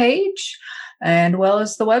Facebook page, and well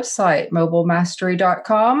as the website,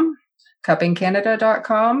 mobilemastery.com.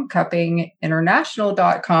 cuppingcanada.com,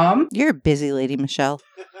 cuppinginternational.com. You're a busy lady, Michelle.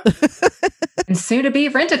 And soon to be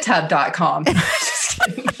rentatub.com. Just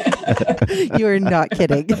kidding. You are not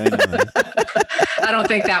kidding. I don't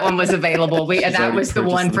think that one was available. That was the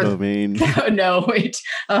one for domain. No, wait.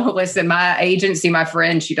 Oh, listen, my agency, my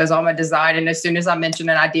friend, she does all my design. And as soon as I mention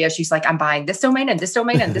an idea, she's like, I'm buying this domain and this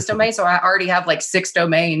domain and this domain. So I already have like 6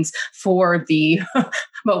 domains for the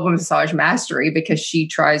Mobile Massage Mastery, because she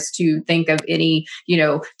tries to think of any,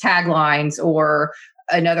 taglines or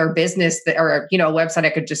another business or a website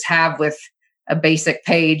I could just have with a basic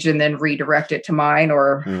page and then redirect it to mine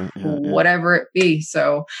or whatever it be.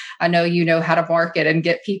 So I know how to market and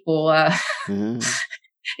get people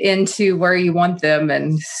into where you want them.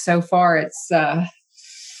 And so far it's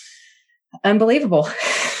unbelievable.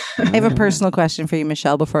 I have a personal question for you,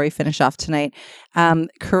 Michelle, before we finish off tonight.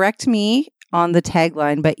 Correct me on the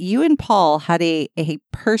tagline, but you and Paul had a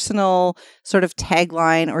personal sort of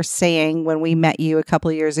tagline or saying when we met you a couple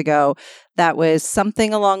of years ago that was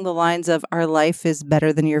something along the lines of "Our life is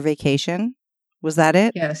better than your vacation." Was that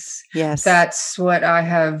it? Yes. Yes. That's what I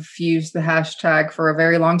have used the hashtag for a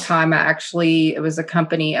very long time. It was a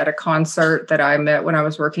company at a concert that I met when I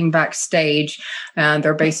was working backstage, and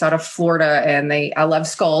they're based out of Florida, and I love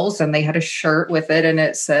skulls, and they had a shirt with it, and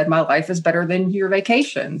it said, "My life is better than your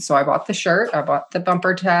vacation." So I bought the shirt, I bought the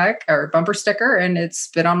bumper tag or bumper sticker, and it's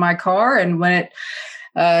been on my car. And when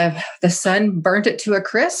the sun burnt it to a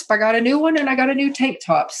crisp, I got a new one and I got a new tank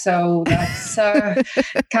top. So that's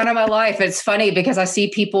kind of my life. It's funny because I see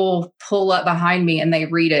people pull up behind me and they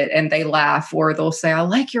read it and they laugh, or they'll say, "I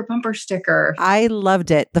like your bumper sticker." I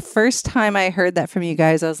loved it. The first time I heard that from you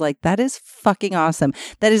guys, I was like, that is fucking awesome.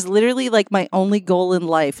 That is literally like my only goal in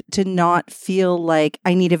life, to not feel like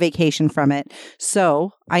I need a vacation from it.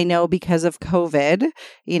 So I know because of COVID,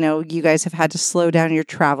 you guys have had to slow down your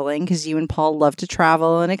traveling because you and Paul love to travel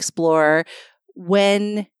and explore.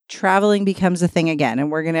 When traveling becomes a thing again, and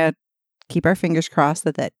we're going to keep our fingers crossed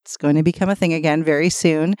that that's going to become a thing again very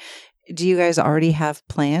soon. Do you guys already have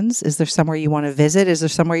plans? Is there somewhere you want to visit? Is there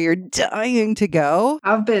somewhere you're dying to go?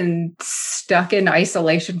 I've been stuck in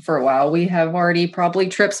isolation for a while. We have already probably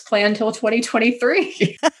trips planned till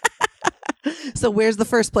 2023. So where's the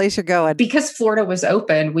first place you're going? Because Florida was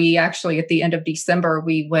open, we actually, at the end of December,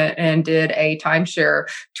 we went and did a timeshare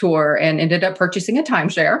tour and ended up purchasing a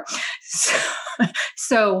timeshare.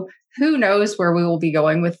 So who knows where we will be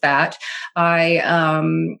going with that.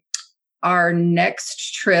 Our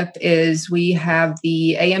next trip is we have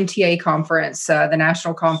the AMTA conference, the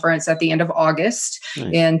national conference at the end of August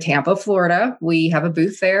in Tampa, Florida. We have a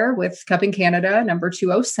booth there with Cupping Canada, number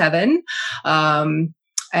 207.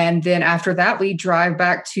 And then after that, we drive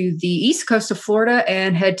back to the east coast of Florida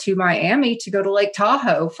and head to Miami to go to Lake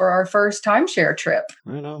Tahoe for our first timeshare trip.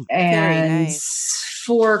 Right on. And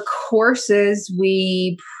for courses,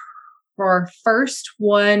 our first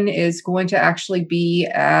one is going to actually be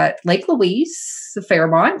at Lake Louise,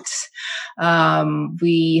 Fairmont.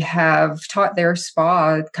 We have taught their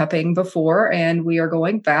spa cupping before, and we are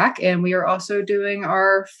going back, and we are also doing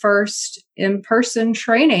our first in-person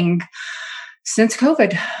training since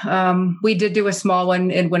COVID. We did do a small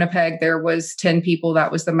one in Winnipeg. There was 10 people.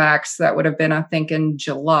 That was the max. That would have been, I think, in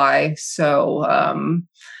July. So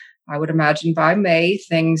I would imagine by May,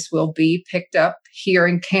 things will be picked up here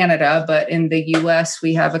in Canada. But in the US,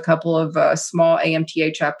 we have a couple of small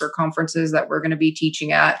AMTA chapter conferences that we're going to be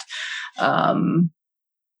teaching at. And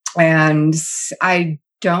I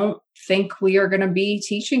don't think we are going to be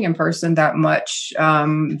teaching in person that much.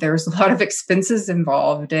 There's a lot of expenses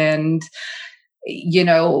involved. And,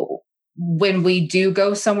 when we do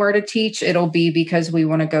go somewhere to teach, it'll be because we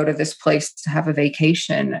want to go to this place to have a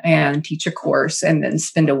vacation and teach a course and then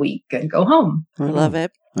spend a week and go home. I love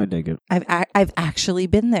it. I dig it. I've actually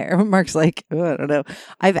been there. Mark's like, I don't know.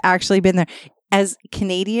 I've actually been there. As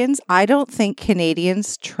Canadians, I don't think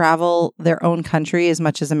Canadians travel their own country as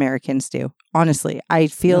much as Americans do. Honestly, I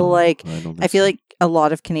feel like a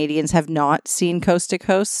lot of Canadians have not seen coast to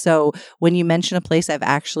coast. So when you mention a place I've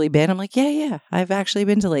actually been, I'm like, yeah, I've actually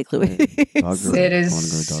been to Lake Louise. It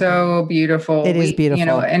is so beautiful. It is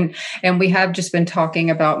beautiful. And we have just been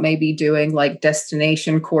talking about maybe doing like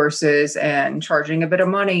destination courses and charging a bit of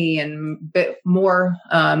money and a bit more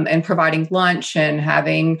and providing lunch and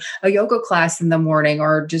having a yoga class in the morning,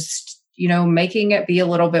 or just making it be a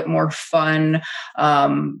little bit more fun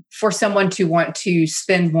for someone to want to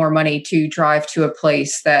spend more money to drive to a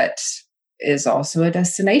place that is also a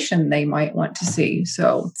destination they might want to see.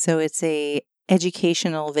 So it's a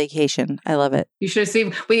educational vacation. I love it. You should have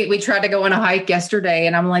seen, we tried to go on a hike yesterday,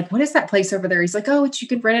 and I'm like, what is that place over there? He's like, oh, you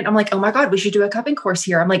can rent it. I'm like, oh my God, we should do a cupping course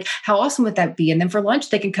here. I'm like, how awesome would that be? And then for lunch,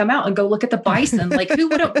 they can come out and go look at the bison. Like, who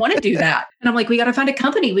wouldn't want to do that? And I'm like, we got to find a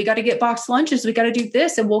company. We got to get boxed lunches. We got to do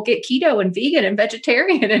this, and we'll get keto and vegan and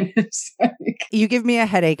vegetarian. And it's like, you give me a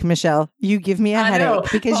headache, Michelle. You give me a headache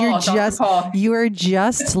because you are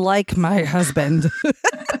just like my husband.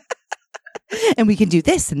 And we can do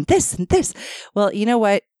this and this and this. Well, you know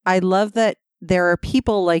what? I love that there are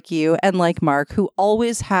people like you and like Mark who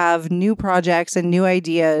always have new projects and new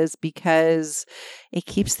ideas, because it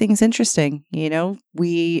keeps things interesting.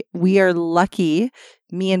 We are lucky,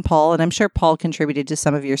 me and Paul, and I'm sure Paul contributed to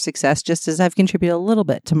some of your success just as I've contributed a little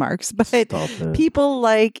bit to Mark's, but people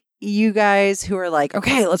like you guys who are like,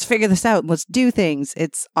 okay, let's figure this out. Let's do things.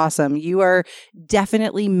 It's awesome. You are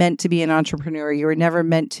definitely meant to be an entrepreneur. You were never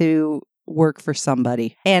meant to work for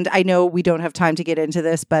somebody. And I know we don't have time to get into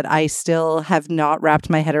this, but I still have not wrapped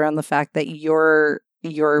my head around the fact that your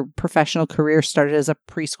professional career started as a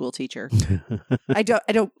preschool teacher. I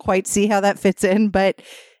don't quite see how that fits in, but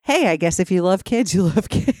hey, I guess if you love kids, you love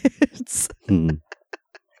kids.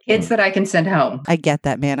 Kids that I can send home. I get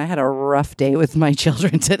that, man. I had a rough day with my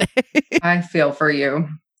children today. I feel for you.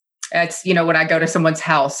 It's, when I go to someone's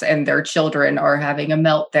house and their children are having a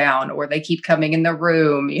meltdown or they keep coming in the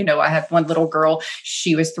room. I had one little girl,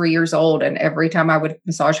 she was 3 years old. And every time I would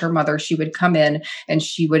massage her mother, she would come in and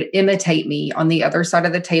she would imitate me on the other side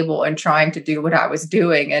of the table and trying to do what I was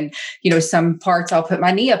doing. And, some parts I'll put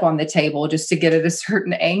my knee up on the table just to get at a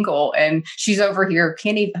certain angle. And she's over here,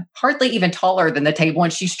 hardly even taller than the table.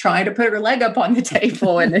 And she's trying to put her leg up on the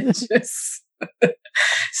table. And it's just...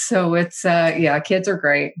 So it's, kids are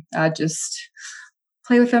great. I just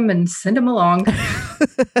play with them and send them along.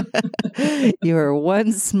 You are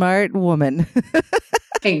one smart woman.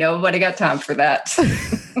 Ain't nobody got time for that.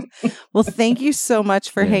 Well, thank you so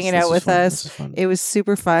much for hanging out with us. It was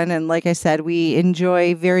super fun. And like I said, we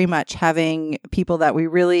enjoy very much having people that we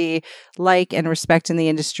really like and respect in the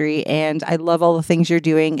industry. And I love all the things you're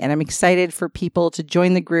doing. And I'm excited for people to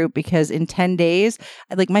join the group, because in 10 days,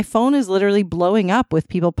 my phone is literally blowing up with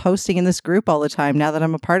people posting in this group all the time now that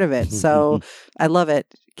I'm a part of it. So I love it.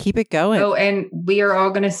 Keep it going. Oh, and we are all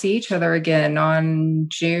going to see each other again on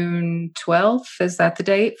June 12th. Is that the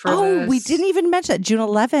date for we didn't even mention that. June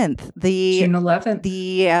 11th. June 11th.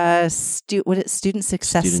 The Student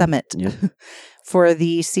Success Summit for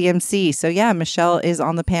the CMC. So yeah, Michelle is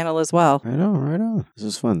on the panel as well. Right on. This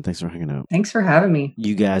was fun. Thanks for hanging out. Thanks for having me.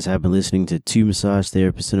 You guys have been listening to Two Massage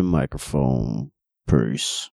Therapists and a Microphone. Peace.